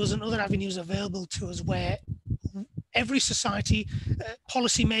available to us and other avenues available to us where every society,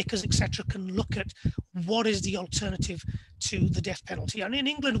 policymakers, etc., can look at what is the alternative to the death penalty. And in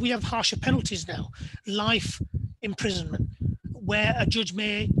England, we have harsher penalties now, life imprisonment, where a judge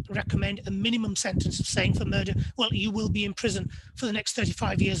may recommend a minimum sentence of saying for murder, well, you will be in prison for the next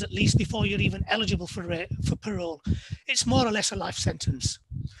 35 years at least before you're even eligible for parole. It's more or less a life sentence.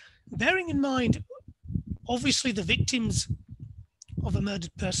 Bearing in mind, obviously the victims of a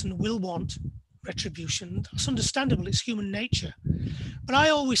murdered person will want retribution. That's understandable, it's human nature. But I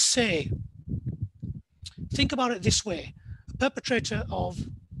always say, think about it this way: a perpetrator of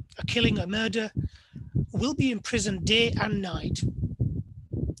a killing, a murder, will be in prison day and night.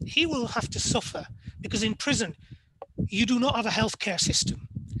 He will have to suffer because in prison, you do not have a healthcare system.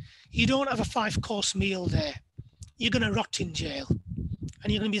 You don't have a 5-course meal there. You're going to rot in jail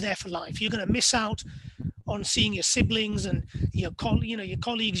and you're going to be there for life. You're going to miss out on seeing your siblings and your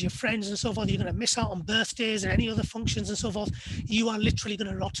colleagues, your friends and so forth. You're going to miss out on birthdays and any other functions and so forth. You are literally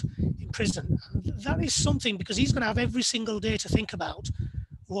going to rot in prison. And that is something, because he's going to have every single day to think about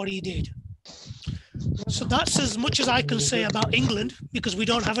what he did. So that's as much as I can say about England, because we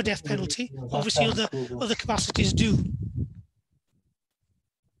don't have a death penalty. Obviously, other capacities do.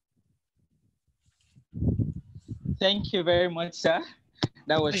 Thank you very much, sir.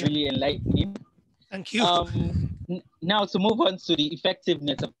 That was really enlightening. Thank you. Now to move on to the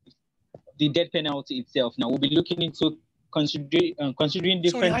effectiveness of the death penalty itself. Now we'll be looking into considering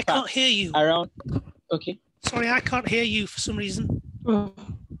different Sorry, I can't facts hear you. Around. Okay. Sorry, I can't hear you for some reason.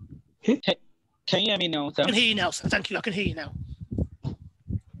 Can you hear me now, sir? I can hear you now, sir. Thank you. I can hear you now.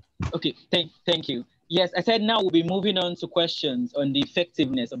 Okay, thank you. Yes, I said now we'll be moving on to questions on the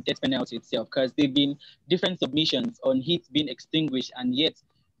effectiveness of death penalty itself, because there have been different submissions on it being extinguished, and yet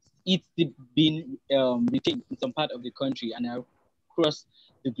it's been retained in some part of the country and across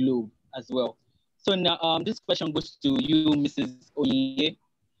the globe as well. So now this question goes to you, Mrs. Onyinye.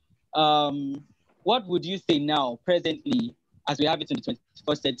 What would you say now, presently, as we have it in the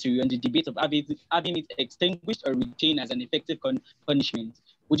 21st century, on the debate of having it extinguished or retained as an effective punishment?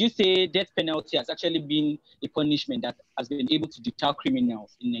 Would you say death penalty has actually been a punishment that has been able to deter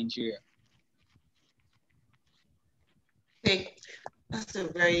criminals in Nigeria? Okay, that's a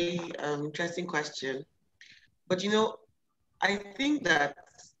very interesting question. But I think that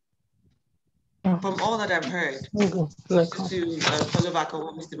from all that I've heard, to follow back on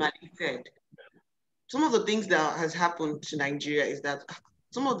what Mr. Malik said, some of the things that has happened to Nigeria is that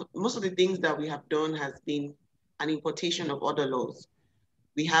most of the things that we have done has been an importation of other laws.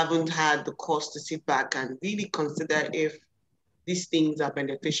 We haven't had the cost to sit back and really consider if these things are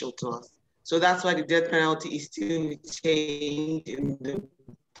beneficial to us. So that's why the death penalty is still retained in the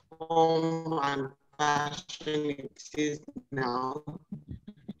form and fashion it is now.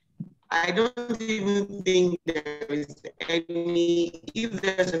 I don't even think there is any, if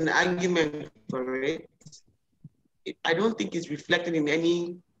there's an argument for it, I don't think it's reflected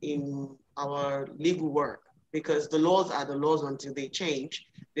in our legal work, because the laws are the laws until they change.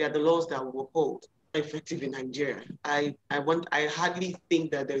 They are the laws that will hold effective in Nigeria. I hardly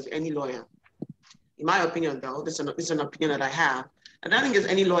think that there's any lawyer, in my opinion though, this is an opinion that I have, and I don't think there's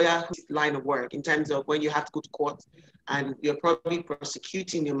any lawyer whose line of work in terms of when you have to go to court and you're probably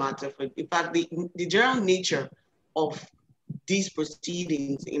prosecuting the matter for, in fact, the general nature of these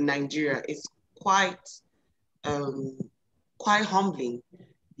proceedings in Nigeria is quite humbling.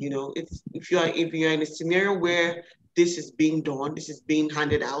 You know, if you're in a scenario where this is being done, this is being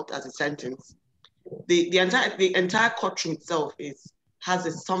handed out as a sentence, the entire courtroom itself has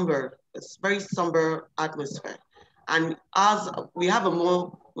a very somber atmosphere, and as we are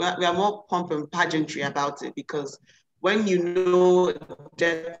more pomp and pageantry about it, because when you know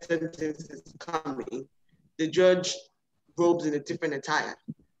death sentence is coming, the judge robes in a different attire.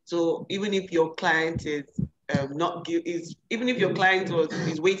 So even if your client is even if your client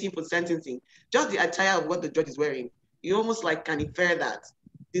is waiting for sentencing, just the attire of what the judge is wearing, you almost like can infer that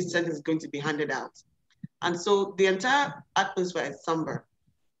this sentence is going to be handed out. And so the entire atmosphere is somber.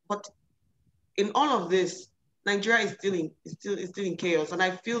 But in all of this, Nigeria is still in chaos. And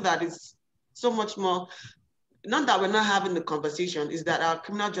I feel that it's so much more, not that we're not having the conversation, is that our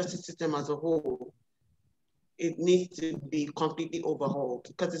criminal justice system as a whole, it needs to be completely overhauled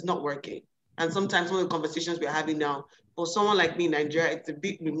because it's not working. And sometimes some of the conversations we're having now, for someone like me in Nigeria, it's a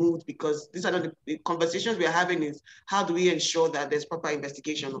bit removed, because these are not the conversations we're having is how do we ensure that there's proper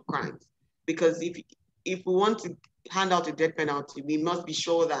investigation of crimes? Because if we want to hand out a death penalty, we must be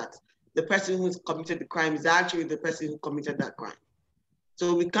sure that the person who's committed the crime is actually the person who committed that crime.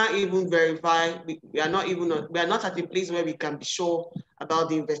 So we can't even verify, we are not at a place where we can be sure about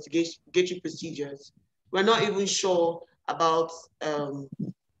the investigatory procedures. We're not even sure about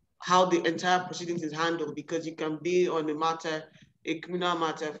how the entire proceedings is handled, because you can be on a criminal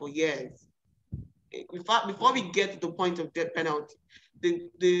matter for years. In fact, before we get to the point of death penalty, a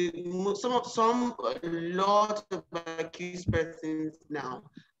lot of accused persons now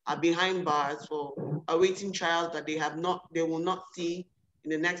are behind bars for awaiting trials that they will not see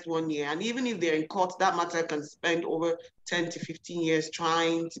in the next 1 year. And even if they're in court, that matter can spend over 10 to 15 years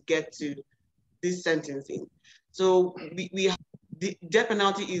trying to get to this sentencing. So the death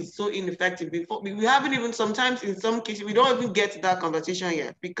penalty is so ineffective. We haven't even, sometimes in some cases, we don't even get to that conversation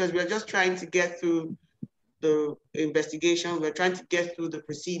yet, because we're just trying to get through the investigation. We're trying to get through the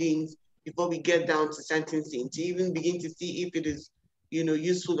proceedings before we get down to sentencing, to even begin to see if it is,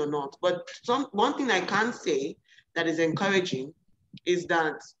 useful or not. But one thing I can say that is encouraging is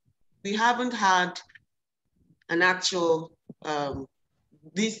that we haven't had an actual,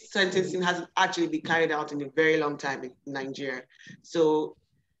 this sentencing hasn't actually been carried out in a very long time in Nigeria. So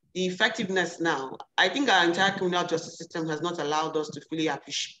the effectiveness now, I think our entire criminal justice system has not allowed us to fully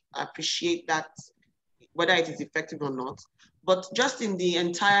appreciate that, whether it is effective or not. But just in the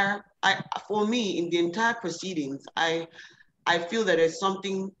entire, for me, in the entire proceedings, I feel that there's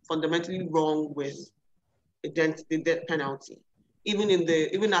something fundamentally wrong with the death penalty.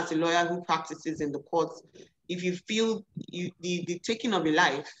 Even as a lawyer who practices in the courts, if you feel the taking of a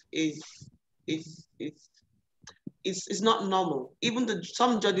life is not normal.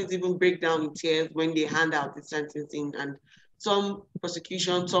 Some judges even break down in tears when they hand out the sentencing, and some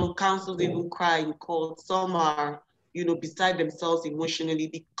prosecutions, some counsels even cry in court. Some are, beside themselves emotionally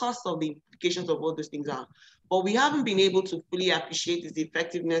because of the implications of what those things are. But we haven't been able to fully appreciate its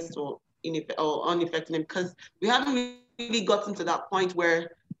effectiveness or ineffectiveness, because we haven't really gotten to that point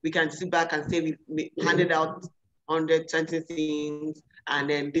where we can sit back and say we've handed out 100 sentencing and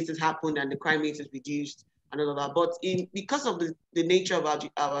then this has happened and the crime rate is reduced and all of that. But because of the nature of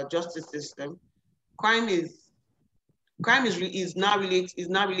our justice system, crime is now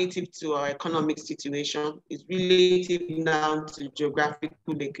relative to our economic situation. It's relative now to geographical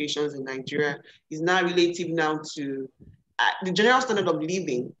locations in Nigeria. It's now relative now to the general standard of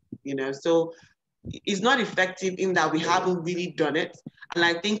living, So it's not effective in that we haven't really done it. And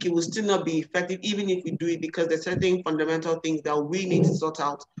I think it will still not be effective even if we do it, because there's certain fundamental things that we need to sort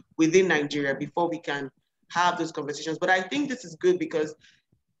out within Nigeria before we can have those conversations. But I think this is good because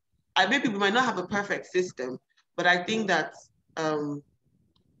maybe we might not have a perfect system, but I think that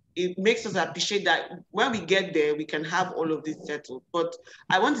it makes us appreciate that when we get there, we can have all of this settled. But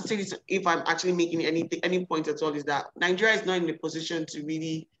I want to say this, if I'm actually making any point at all, is that Nigeria is not in a position to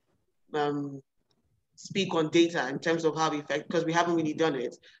really speak on data in terms of how we affect, because we haven't really done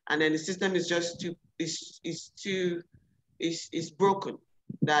it. And then the system is just is broken,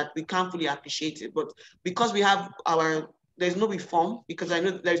 that we can't fully appreciate it. But because we have there's no reform, because I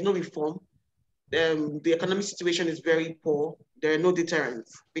know there's no reform, the economic situation is very poor. There are no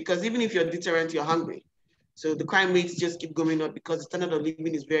deterrents, because even if you're deterrent, you're hungry. So the crime rates just keep going up because the standard of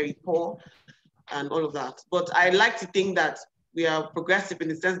living is very poor and all of that. But I like to think that we are progressive in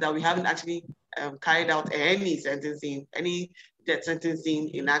the sense that we haven't actually carried out any sentencing, any death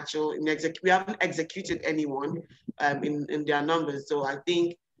sentencing we haven't executed anyone in their numbers. So I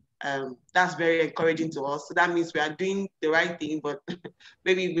think that's very encouraging to us. So that means we are doing the right thing, but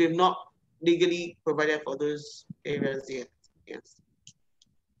maybe we've not legally provided for those areas yet. Yes.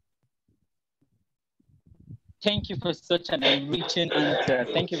 Thank you for such an enriching answer.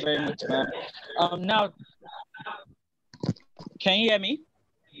 Thank you very much, ma'am. Now, can you hear me?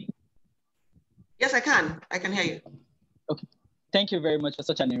 Yes, I can. I can hear you. Okay. Thank you very much for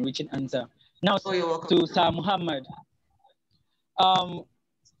such an enriching answer. Now, you're welcome. to Sir Muhammad.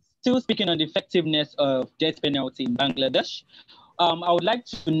 Still speaking on the effectiveness of death penalty in Bangladesh, I would like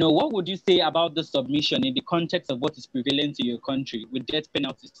to know, what would you say about the submission in the context of what is prevalent in your country with death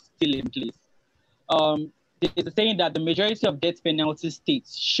penalty still in place? There's a saying that the majority of death penalty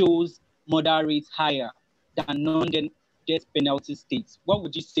states shows murder rates higher than non-death penalty states. What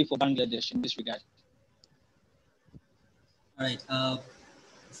would you say for Bangladesh in this regard? All right.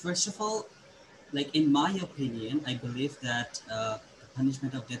 First of all, like in my opinion, I believe that the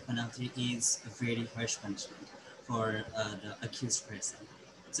punishment of death penalty is a very harsh punishment for the accused person.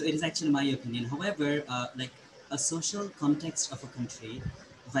 So it is actually my opinion. However, like a social context of a country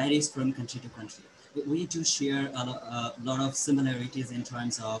varies from country to country. We do share a lot of similarities in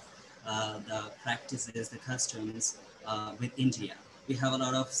terms of the practices, the customs with India. We have a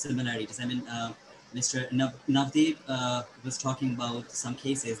lot of similarities. I mean, Mr. Navdeep was talking about some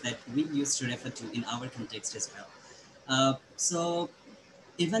cases that we used to refer to in our context as well. So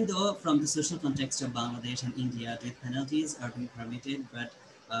even though from the social context of Bangladesh and India, death penalties are being permitted, but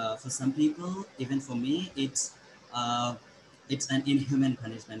for some people, even for me, it's an inhuman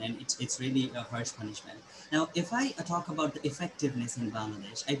punishment, and it's really a harsh punishment. Now, if I talk about the effectiveness in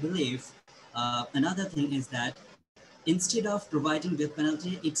Bangladesh, I believe another thing is that instead of providing death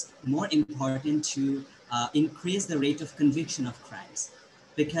penalty, it's more important to increase the rate of conviction of crimes.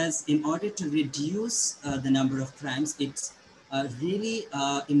 Because in order to reduce the number of crimes, it's really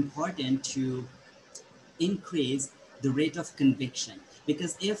important to increase the rate of conviction.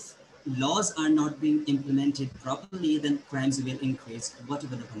 Because if laws are not being implemented properly, then crimes will increase,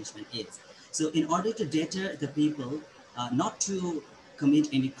 whatever the punishment is. So in order to deter the people not to commit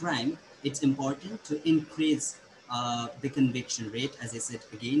any crime, it's important to increase the conviction rate, as I said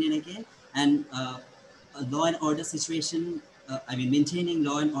again and again, and a law and order situation, maintaining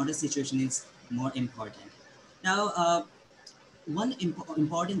law and order situation is more important. Now, one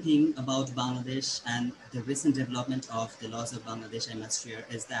important thing about Bangladesh and the recent development of the laws of Bangladesh, I must share,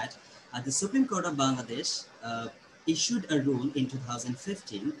 is that the Supreme Court of Bangladesh issued a rule in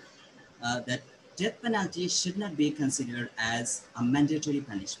 2015 that death penalty should not be considered as a mandatory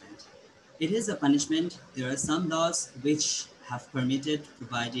punishment. It is a punishment. There are some laws which have permitted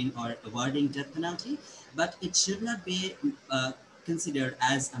providing or awarding death penalty, but it should not be considered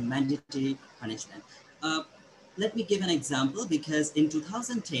as a mandatory punishment. Let me give an example, because in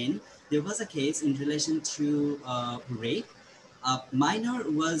 2010, there was a case in relation to rape. A minor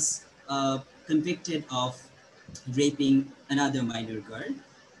was convicted of raping another minor girl.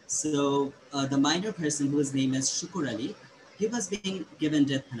 So the minor person, whose name is Shukur Ali, he was being given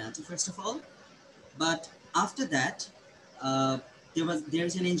death penalty, first of all. But after that,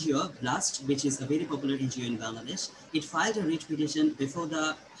 there's an NGO, Blast, which is a very popular NGO in Bangladesh. It filed a writ petition before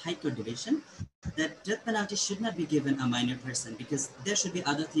the High Court division that death penalty should not be given a minor person, because there should be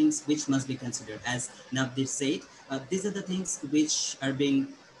other things which must be considered. As Navdeep said, these are the things which are being,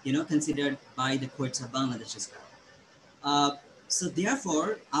 considered by the courts of Bangladesh as well. So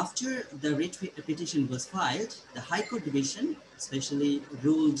therefore, after the writ petition was filed, the High Court division specially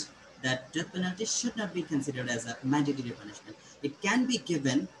ruled that death penalty should not be considered as a mandatory punishment. It can be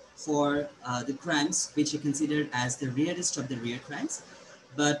given for the crimes which are considered as the rarest of the rare crimes,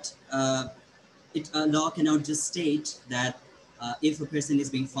 but law cannot just state that if a person is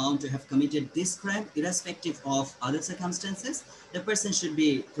being found to have committed this crime, irrespective of other circumstances, the person should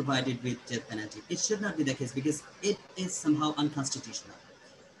be provided with death penalty. It should not be the case, because it is somehow unconstitutional.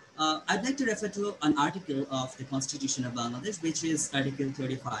 I'd like to refer to an article of the Constitution of Bangladesh, which is Article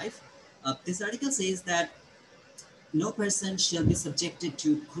 35. This article says that no person shall be subjected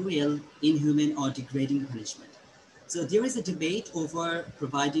to cruel, inhuman, or degrading punishment. So there is a debate over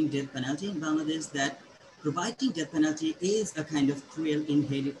providing death penalty in Bangladesh, that providing death penalty is a kind of cruel,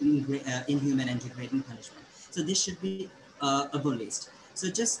 inhuman, and degrading punishment. So this should be abolished. So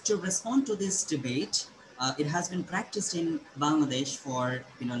just to respond to this debate, it has been practiced in Bangladesh for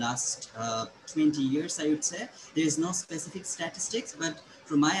last 20 years, I would say. There is no specific statistics, but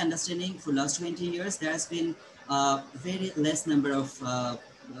from my understanding, for last 20 years, there has been very less number of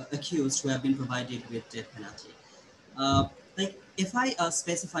accused who have been provided with death penalty. Like if I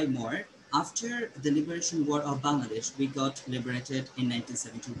specify more, after the liberation war of Bangladesh, we got liberated in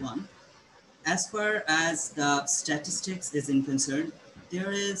 1971. As far as the statistics is concerned,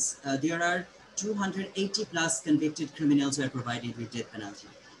 there are 280 plus convicted criminals who are provided with death penalty.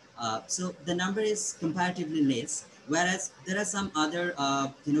 So the number is comparatively less, whereas there are some other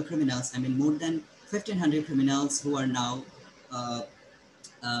criminals. I mean, more than 1,500 criminals who are now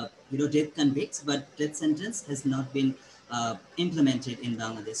death convicts, but death sentence has not been implemented in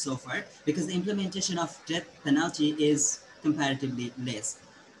Bangladesh so far, because the implementation of death penalty is comparatively less.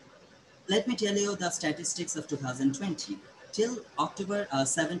 Let me tell you the statistics of 2020. Till October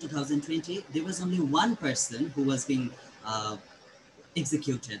 7, 2020, there was only one person who was being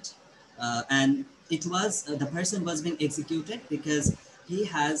executed. And it was, the person was being executed because he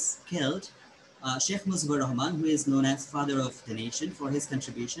has killed Sheikh Mujibur Rahman, who is known as father of the nation, for his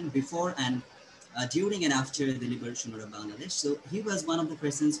contribution before and during and after the liberation of Bangladesh. So he was one of the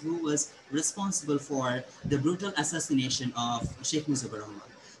persons who was responsible for the brutal assassination of Sheikh Mujibur Rahman.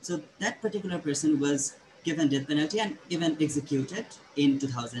 So that particular person was given death penalty and even executed in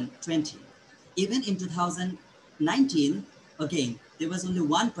 2020. Even in 2019, again, there was only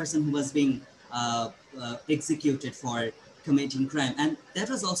one person who was being executed for committing crime. And that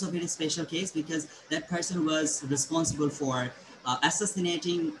was also a very special case because that person was responsible for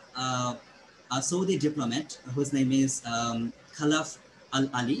assassinating a Saudi diplomat whose name is Khalaf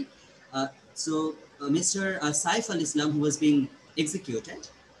al-Ali. So Mr. Saif al-Islam, who was being executed,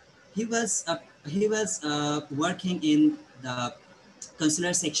 he was working in the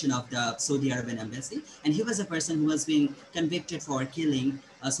consular section of the Saudi Arabian embassy, and he was a person who was being convicted for killing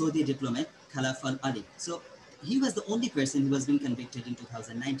a Saudi diplomat, Khalaf al-Ali. So he was the only person who was being convicted in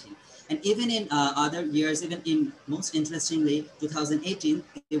 2019. And even in other years, even in, most interestingly, 2018,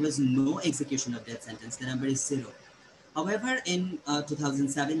 there was no execution of death sentence. The number is 0. However, in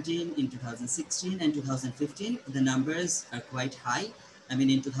 2017, in 2016, and 2015, the numbers are quite high. I mean,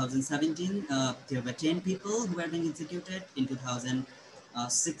 in 2017, there were 10 people who were being executed. In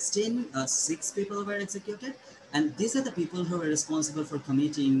 2016, 6 people were executed. And these are the people who were responsible for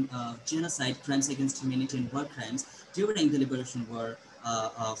committing genocide, crimes against humanity, and war crimes during the liberation war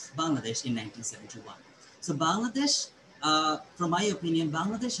of Bangladesh in 1971. So Bangladesh, from my opinion,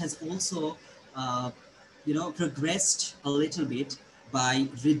 Bangladesh has also, progressed a little bit by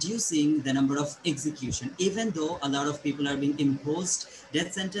reducing the number of execution, even though a lot of people are being imposed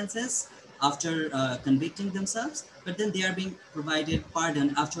death sentences after convicting themselves, but then they are being provided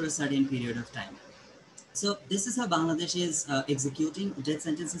pardon after a certain period of time. So this is how Bangladesh is executing death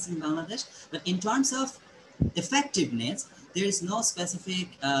sentences in Bangladesh. But in terms of effectiveness, there is no specific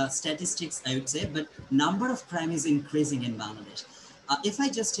statistics, I would say, but number of crime is increasing in Bangladesh. If I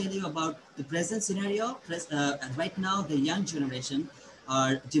just tell you about the present scenario, right now the young generation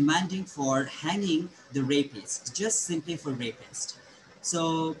are demanding for hanging the rapist, just simply for rapist.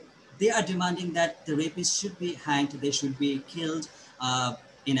 So they are demanding that the rapist should be hanged, they should be killed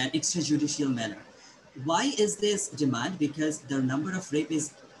in an extrajudicial manner. Why is this demand? Because the number of rape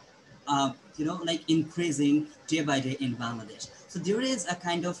is, increasing day by day in Bangladesh. So there is a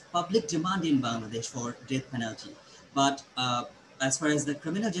kind of public demand in Bangladesh for death penalty. But as far as the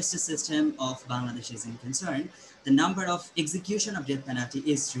criminal justice system of Bangladesh is concerned, the number of execution of death penalty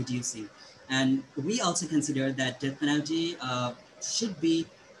is reducing. And we also consider that death penalty should be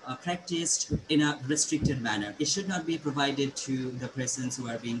practiced in a restricted manner. It should not be provided to the persons who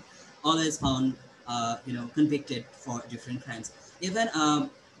are being always found convicted for different crimes. Even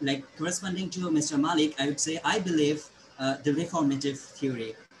corresponding to Mr. Malik, I would say I believe the reformative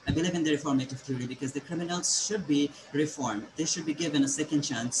theory. I believe in the reformative theory because the criminals should be reformed. They should be given a second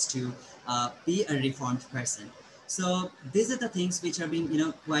chance to be a reformed person. So these are the things which are being,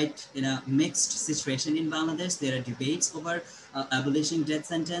 quite in a mixed situation in Bangladesh. There are debates over abolishing death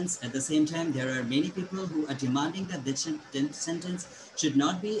sentence. At the same time, there are many people who are demanding that death sentence should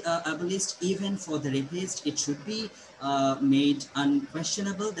not be abolished. Even for the rapist, it should be made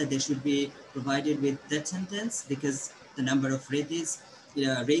unquestionable that they should be provided with death sentence, because the number of rape is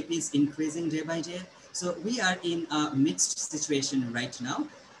increasing day by day. So we are in a mixed situation right now.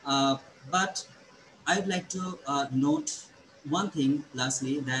 But I'd like to note one thing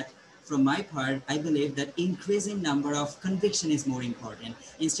lastly, that from my part, I believe that increasing number of conviction is more important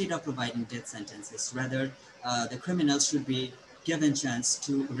instead of providing death sentences. Rather, the criminals should be given chance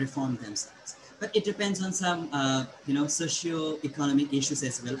to reform themselves. But it depends on some, socio-economic issues,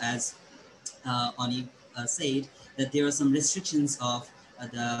 as well as Oni said, that there are some restrictions of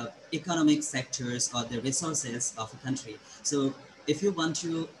the economic sectors or the resources of a country. So if you want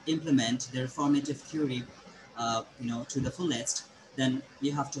to implement the reformative theory, to the fullest, then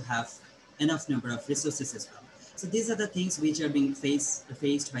you have to have enough number of resources as well. So these are the things which are being faced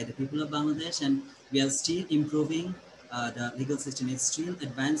by the people of Bangladesh, and we are still improving. The legal system is still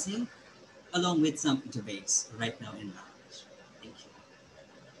advancing, along with some debates right now in Bangladesh. Thank you.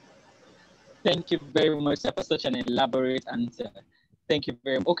 Thank you very much, sir, for such an elaborate answer. Thank you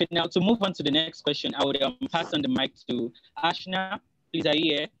very much. Okay, now to move on to the next question, I would pass on the mic to Ashna. Please, are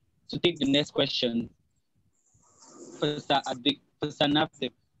you here to take the next question for Sir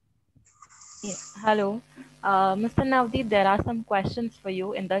Navdeep? Yes. Hello. Mr. Navdeep, there are some questions for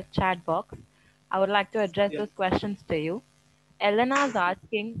you in the chat box. I would like to address those questions to you. Elena is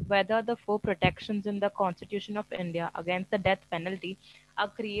asking whether the four protections in the Constitution of India against the death penalty are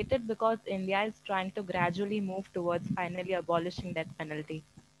created because India is trying to gradually move towards finally abolishing death penalty.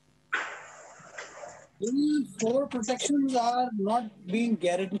 The four protections are not being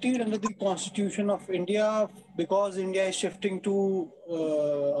guaranteed under the Constitution of India because India is shifting to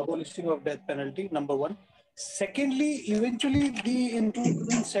abolishing of death penalty, number one. Secondly, eventually in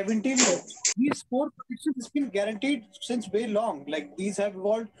 2017, these four protections have been guaranteed since way long. Like these have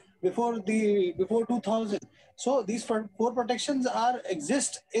evolved before 2000. So these four protections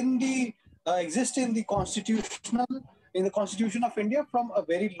exist in the Constitution of India from a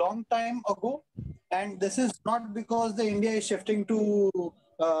very long time ago. And this is not because the India is shifting to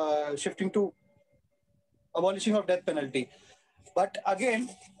abolishing of death penalty. But again,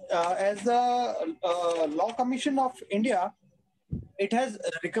 as the Law Commission of India, it has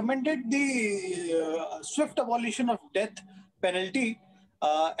recommended the swift abolition of death penalty,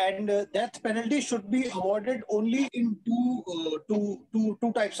 and death penalty should be awarded only in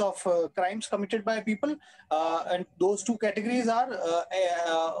two types of crimes committed by people, and those two categories are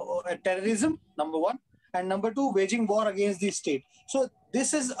terrorism, number one, and number two, waging war against the state. So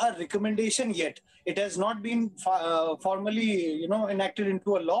this is a recommendation yet. It has not been formally, enacted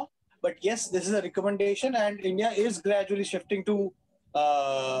into a law. But yes, this is a recommendation, and India is gradually shifting to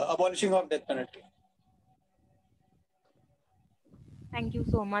abolishing of death penalty. Thank you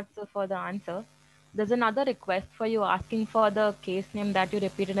so much, sir, for the answer. There's another request for you asking for the case name that you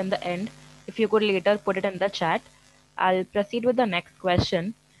repeated in the end. If you could later put it in the chat. I'll proceed with the next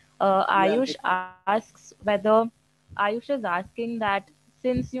question. Ayush is asking that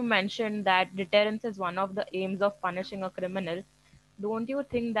since you mentioned that deterrence is one of the aims of punishing a criminal, don't you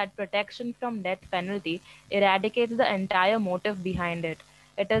think that protection from death penalty eradicates the entire motive behind it?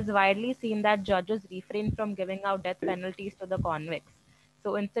 It is widely seen that judges refrain from giving out death penalties to the convicts.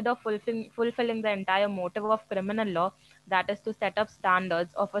 So instead of fulfilling the entire motive of criminal law, that is to set up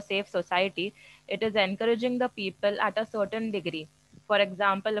standards of a safe society, it is encouraging the people at a certain degree. For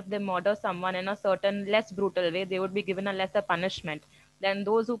example, if they murder someone in a certain less brutal way, they would be given a lesser punishment than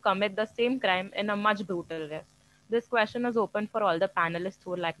those who commit the same crime in a much brutal way. This question is open for all the panelists who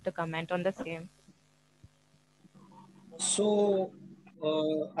would like to comment on the same. So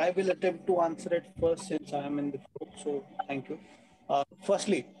I will attempt to answer it first since I am in the group. So thank you.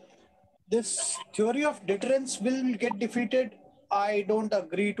 Firstly, this theory of deterrence will get defeated. I don't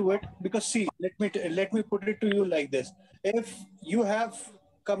agree to it because see, let me put it to you like this: if you have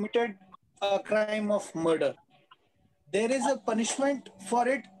committed a crime of murder, there is a punishment for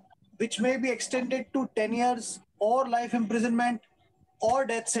it which may be extended to 10 years or life imprisonment or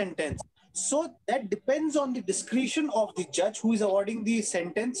death sentence. So that depends on the discretion of the judge who is awarding the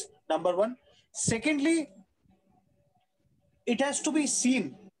sentence, number one. Secondly, it has to be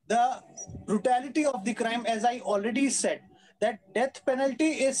seen the brutality of the crime. As I already said, that death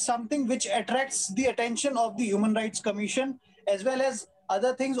penalty is something which attracts the attention of the Human Rights Commission, as well as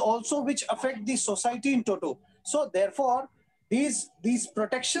other things also which affect the society in toto. So therefore, these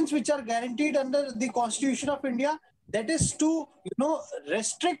protections which are guaranteed under the Constitution of India, that is to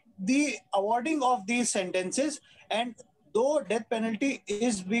restrict the awarding of these sentences. And though death penalty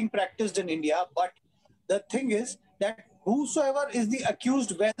is being practiced in India, but the thing is that whosoever is the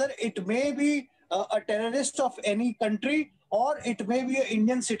accused, whether it may be a terrorist of any country or it may be an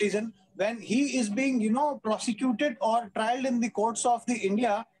Indian citizen, when he is being prosecuted or trialed in the courts of the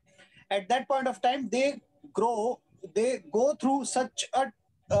India, at that point of time they go through such a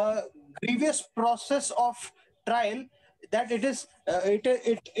grievous process of trial that it is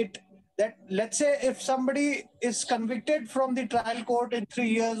it that, let's say, if somebody is convicted from the trial court in 3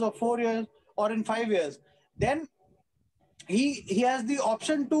 years or 4 years or in 5 years, then he has the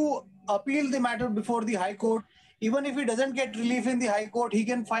option to appeal the matter before the high court. Even if he doesn't get relief in the high court, he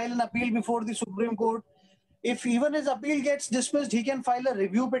can file an appeal before the Supreme Court. If even his appeal gets dismissed, he can file a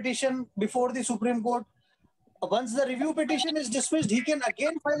review petition before the Supreme Court. Once the review petition is dismissed, he can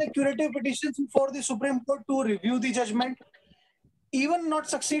again file a curative petition before the Supreme Court to review the judgment. Even not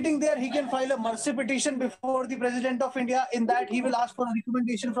succeeding there, he can file a mercy petition before the President of India. In that, he will ask for a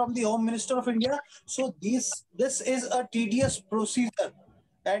recommendation from the Home Minister of India. So this is a tedious procedure.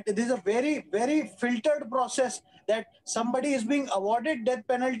 And it is a very, very filtered process that somebody is being awarded death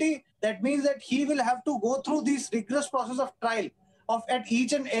penalty. That means that he will have to go through this rigorous process of trial. Of at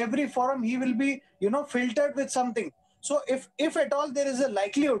each and every forum, he will be, filtered with something. So if at all there is a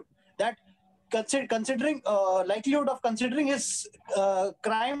likelihood that considering likelihood of considering his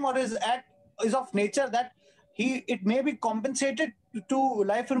crime or his act is of nature that it may be compensated to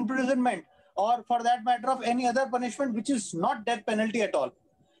life imprisonment, or for that matter of any other punishment which is not death penalty at all,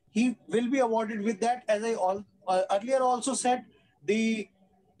 he will be awarded with that. As I earlier also said, the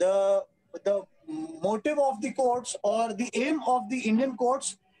motive of the courts or the aim of the Indian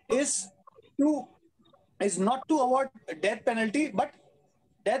courts is not to award death penalty, but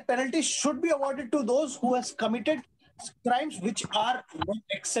death penalty should be awarded to those who has committed crimes which are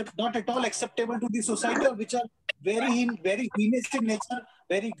not at all acceptable to the society, or which are very heinous in nature,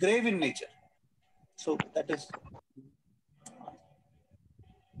 very grave in nature. So that is.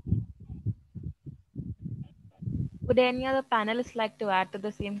 Would any other panelists like to add to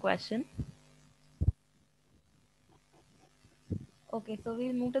the same question? Okay, so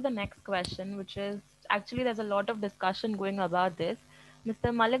we'll move to the next question, which is actually there's a lot of discussion going about this.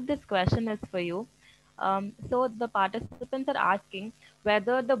 Mr. Malik, this question is for you. So the participants are asking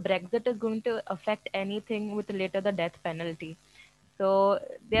whether the Brexit is going to affect anything with related to the death penalty. So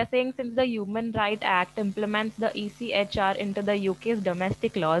they are saying since the Human Rights Act implements the ECHR into the UK's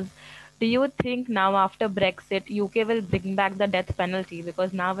domestic laws, do you think now after Brexit, UK will bring back the death penalty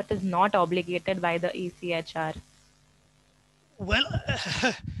because now it is not obligated by the ECHR? Well,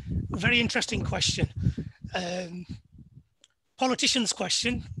 very interesting question. Politician's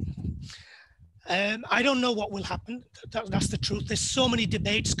question. I don't know what will happen. That's the truth. There's so many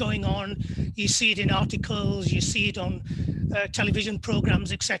debates going on. You see it in articles, you see it on television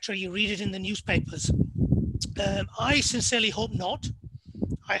programs, etc. You read it in the newspapers. I sincerely hope not.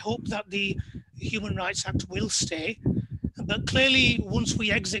 I hope that the Human Rights Act will stay. But clearly, once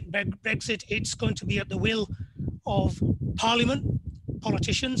we exit Brexit, it's going to be at the will of Parliament,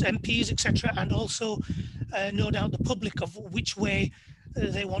 politicians, MPs, etc., and also, no doubt, the public of which way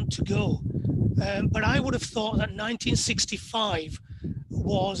they want to go. But I would have thought that 1965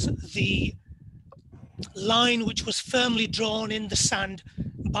 was the line which was firmly drawn in the sand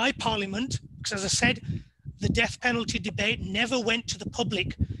by Parliament, because as I said, the death penalty debate never went to the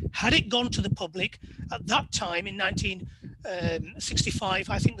public. Had it gone to the public at that time in 1965,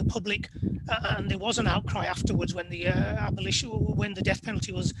 I think the public, and there was an outcry afterwards when the when the death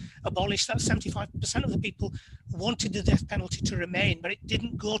penalty was abolished, that 75% of the people wanted the death penalty to remain, but it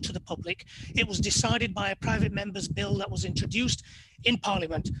didn't go to the public. It was decided by a private member's bill that was introduced in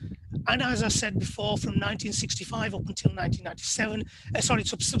Parliament. And as I said before, from 1965 up until 1997,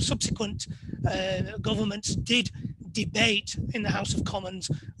 subsequent governments did debate in the House of Commons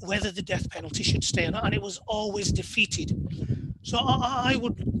whether the death penalty should stay or not, and it was always defeated. So I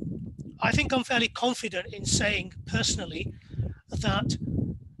think I'm fairly confident in saying personally that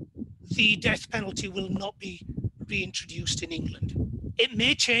the death penalty will not be reintroduced in England. It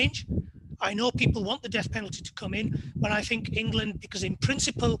may change. I know people want the death penalty to come in, but I think England, because in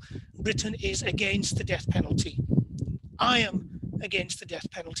principle, Britain is against the death penalty. I am against the death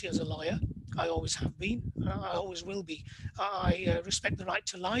penalty as a lawyer. I always have been, I always will be. I respect the right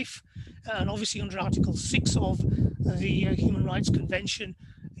to life, and obviously under Article 6 of the Human Rights Convention,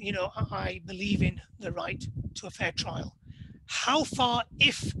 I believe in the right to a fair trial. How far,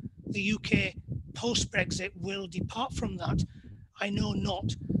 if the UK post-Brexit will depart from that, I know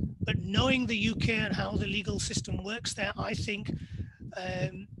not. But knowing the UK and how the legal system works there, I think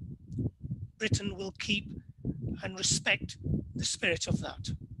Britain will keep and respect the spirit of that.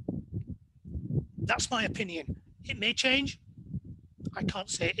 That's my opinion. It may change. I can't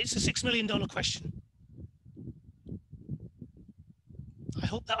say. It's a $6 million question. I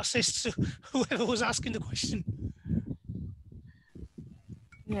hope that assists whoever was asking the question.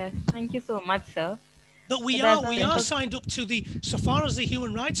 Yes, thank you so much, sir. But we are signed up to the, so far as the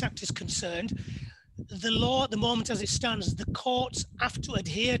Human Rights Act is concerned, the law at the moment as it stands, the courts have to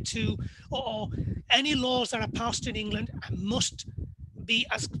adhere to, or any laws that are passed in England must be,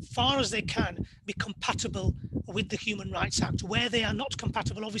 as far as they can, be compatible with the Human Rights Act. Where they are not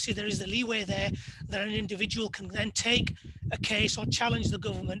compatible, obviously there is the leeway there that an individual can then take a case or challenge the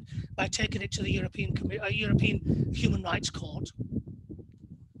government by taking it to the European Human Rights Court.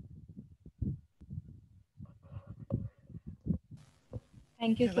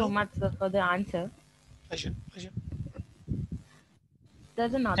 Thank you so much, sir, for the answer. Pleasure, pleasure.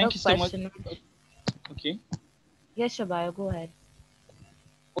 There's another question. So much. Okay. Yes, Shabaya, go ahead.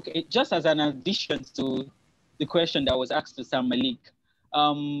 Okay, just as an addition to the question that was asked to Sam Malik,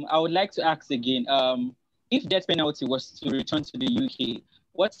 I would like to ask again, if death penalty was to return to the UK,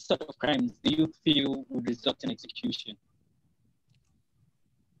 what sort of crimes do you feel would result in execution?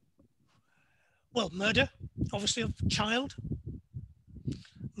 Well, murder, obviously, of a child,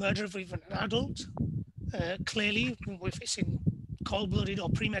 murder of even an adult, clearly, if it's in cold-blooded or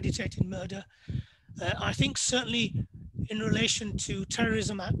premeditated murder. I think certainly in relation to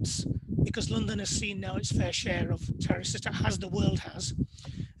terrorism acts, because London has seen now its fair share of terrorist attacks, as the world has,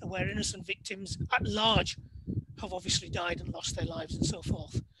 where innocent victims at large have obviously died and lost their lives and so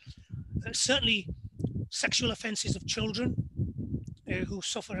forth. Certainly sexual offences of children who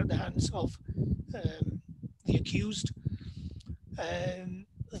suffer at the hands of the accused.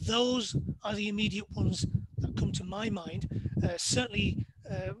 Those are the immediate ones that come to my mind. Certainly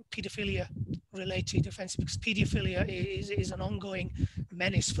paedophilia related offences, because paedophilia is an ongoing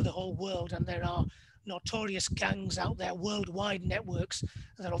menace for the whole world, and there are notorious gangs out there, worldwide networks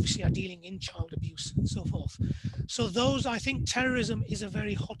that obviously are dealing in child abuse and so forth. So those, I think terrorism is a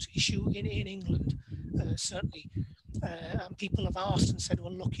very hot issue in England, certainly. And people have asked and said,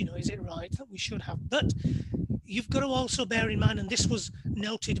 well, look, you know, is it right that we should have? But you've got to also bear in mind, and this was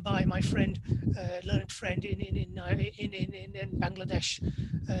noted by my friend, learned friend in Bangladesh.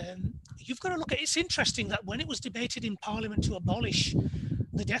 You've got to look at, it's interesting that when it was debated in Parliament to abolish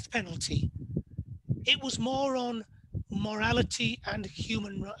the death penalty, it was more on morality and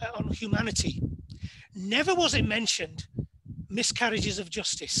on humanity. Never was it mentioned miscarriages of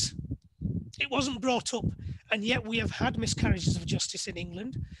justice. It wasn't brought up, and yet we have had miscarriages of justice in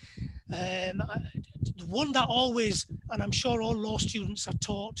England. One that always, and I'm sure all law students are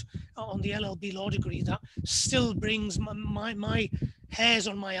taught on the LLB law degree, that still brings my hairs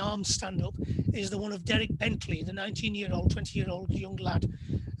on my arms stand up, is the one of Derek Bentley, the 19-year-old, 20-year-old young lad.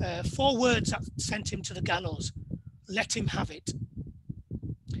 4 words that sent him to the gallows: let him have it.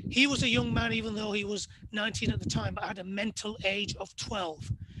 He was a young man, even though he was 19 at the time, but had a mental age of 12.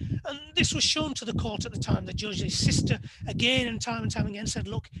 And this was shown to the court at the time. The judge, his sister, again and time again said,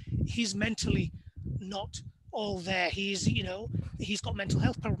 look, he's mentally not all there. He's, you know, he's got mental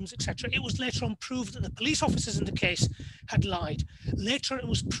health problems, etc. It was later on proved that the police officers in the case had lied. Later it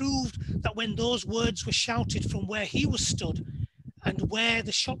was proved that when those words were shouted from where he was stood and where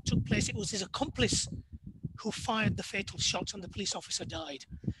the shot took place, it was his accomplice who fired the fatal shot and the police officer died.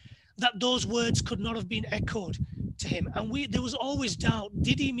 That those words could not have been echoed to him. And there was always doubt.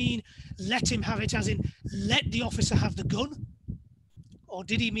 Did he mean let him have it, as in let the officer have the gun? Or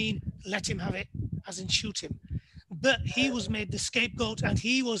did he mean let him have it, as in shoot him? But he was made the scapegoat, and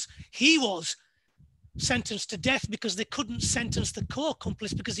he was sentenced to death because they couldn't sentence the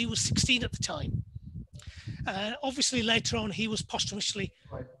co-accomplice because he was 16 at the time. Obviously later on he was posthumously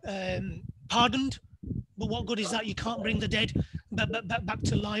pardoned, but what good is that? You can't bring the dead back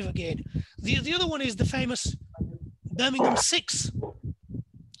to life again. The other one is the famous Birmingham 6,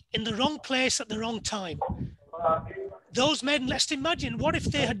 in the wrong place at the wrong time. Those men, let's imagine, what if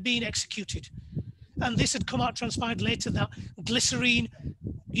they had been executed and this had come out, transpired later that glycerine,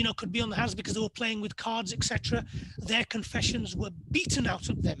 you know, could be on the hands because they were playing with cards, etc. Their confessions were beaten out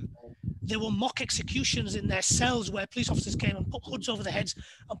of them. There were mock executions in their cells where police officers came and put hoods over their heads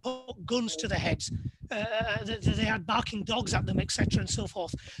and put guns to their heads. They had barking dogs at them, etc. and so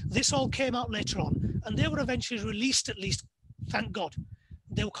forth. This all came out later on, and they were eventually released, at least, thank God.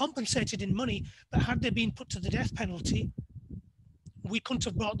 They were compensated in money, but had they been put to the death penalty, we couldn't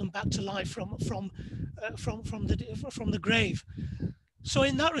have brought them back to life from the grave. So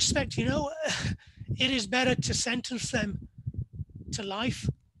in that respect, you know, it is better to sentence them to life.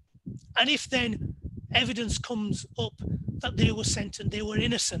 And if then evidence comes up that they were sentenced, they were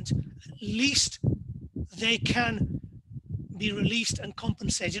innocent, at least they can be released and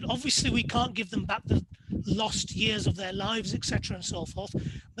compensated. Obviously, we can't give them back the lost years of their lives, etc., and so forth,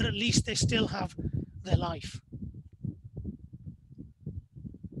 but at least they still have their life.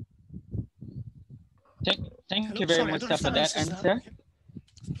 Thank you very much, sir, for that answer.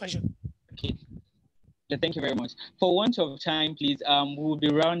 Yeah. Pleasure. Okay. Yeah, thank you very much. For want of time, please, we'll be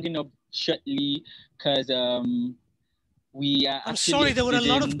rounding up shortly because we are. I'm sorry, there were a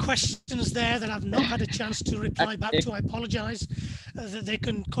lot of questions there that I've not had a chance to reply back to. I apologize. They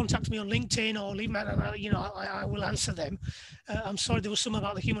can contact me on LinkedIn or leave me, and you know, I will answer them. I'm sorry, there was some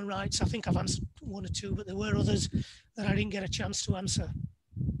about the human rights. I think I've answered one or two, but there were others that I didn't get a chance to answer.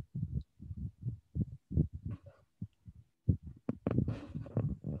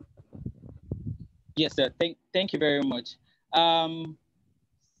 Yes, sir. Thank you very much.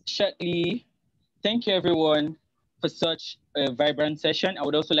 Shortly, thank you everyone for such a vibrant session. I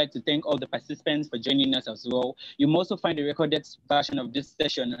would also like to thank all the participants for joining us as well. You may also find the recorded version of this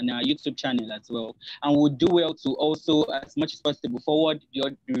session on our YouTube channel as well. And we'll do well to also, as much as possible, forward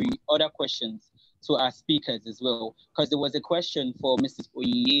the other questions to our speakers as well. Because there was a question for Mrs.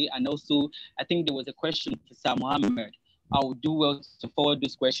 Oye, and also I think there was a question for Sir Mohammed. I will do well to forward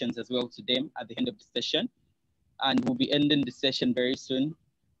those questions as well to them at the end of the session. And we'll be ending the session very soon.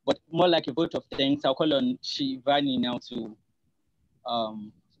 But more like a vote of thanks, I'll call on Shivani now to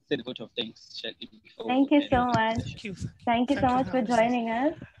say the vote of thanks. Thank you so much. Thank you so much for joining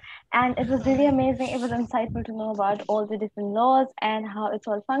us. And it was really amazing. It was insightful to know about all the different laws and how it's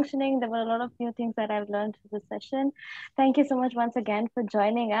all functioning. There were a lot of new things that I've learned through this session. Thank you so much once again for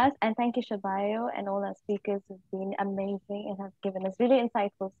joining us. And thank you, Shabayo, and all our speakers who've been amazing and have given us really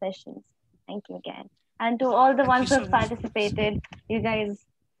insightful sessions. Thank you again. And to all the ones who have participated, you guys,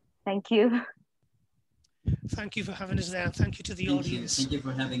 thank you. Thank you for having us there. Thank you to the audience. Thank you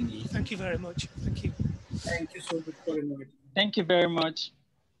for having me. Thank you very much. Thank you. Thank you so much for inviting me. Thank you very much.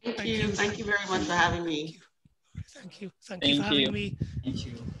 Thank you. Thank you very much for having me. Thank you. Thank you for having me. Thank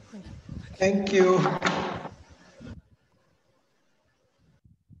you. Thank you.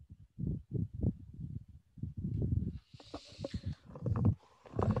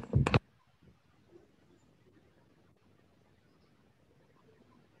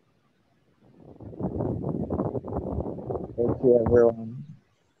 Thank you, everyone.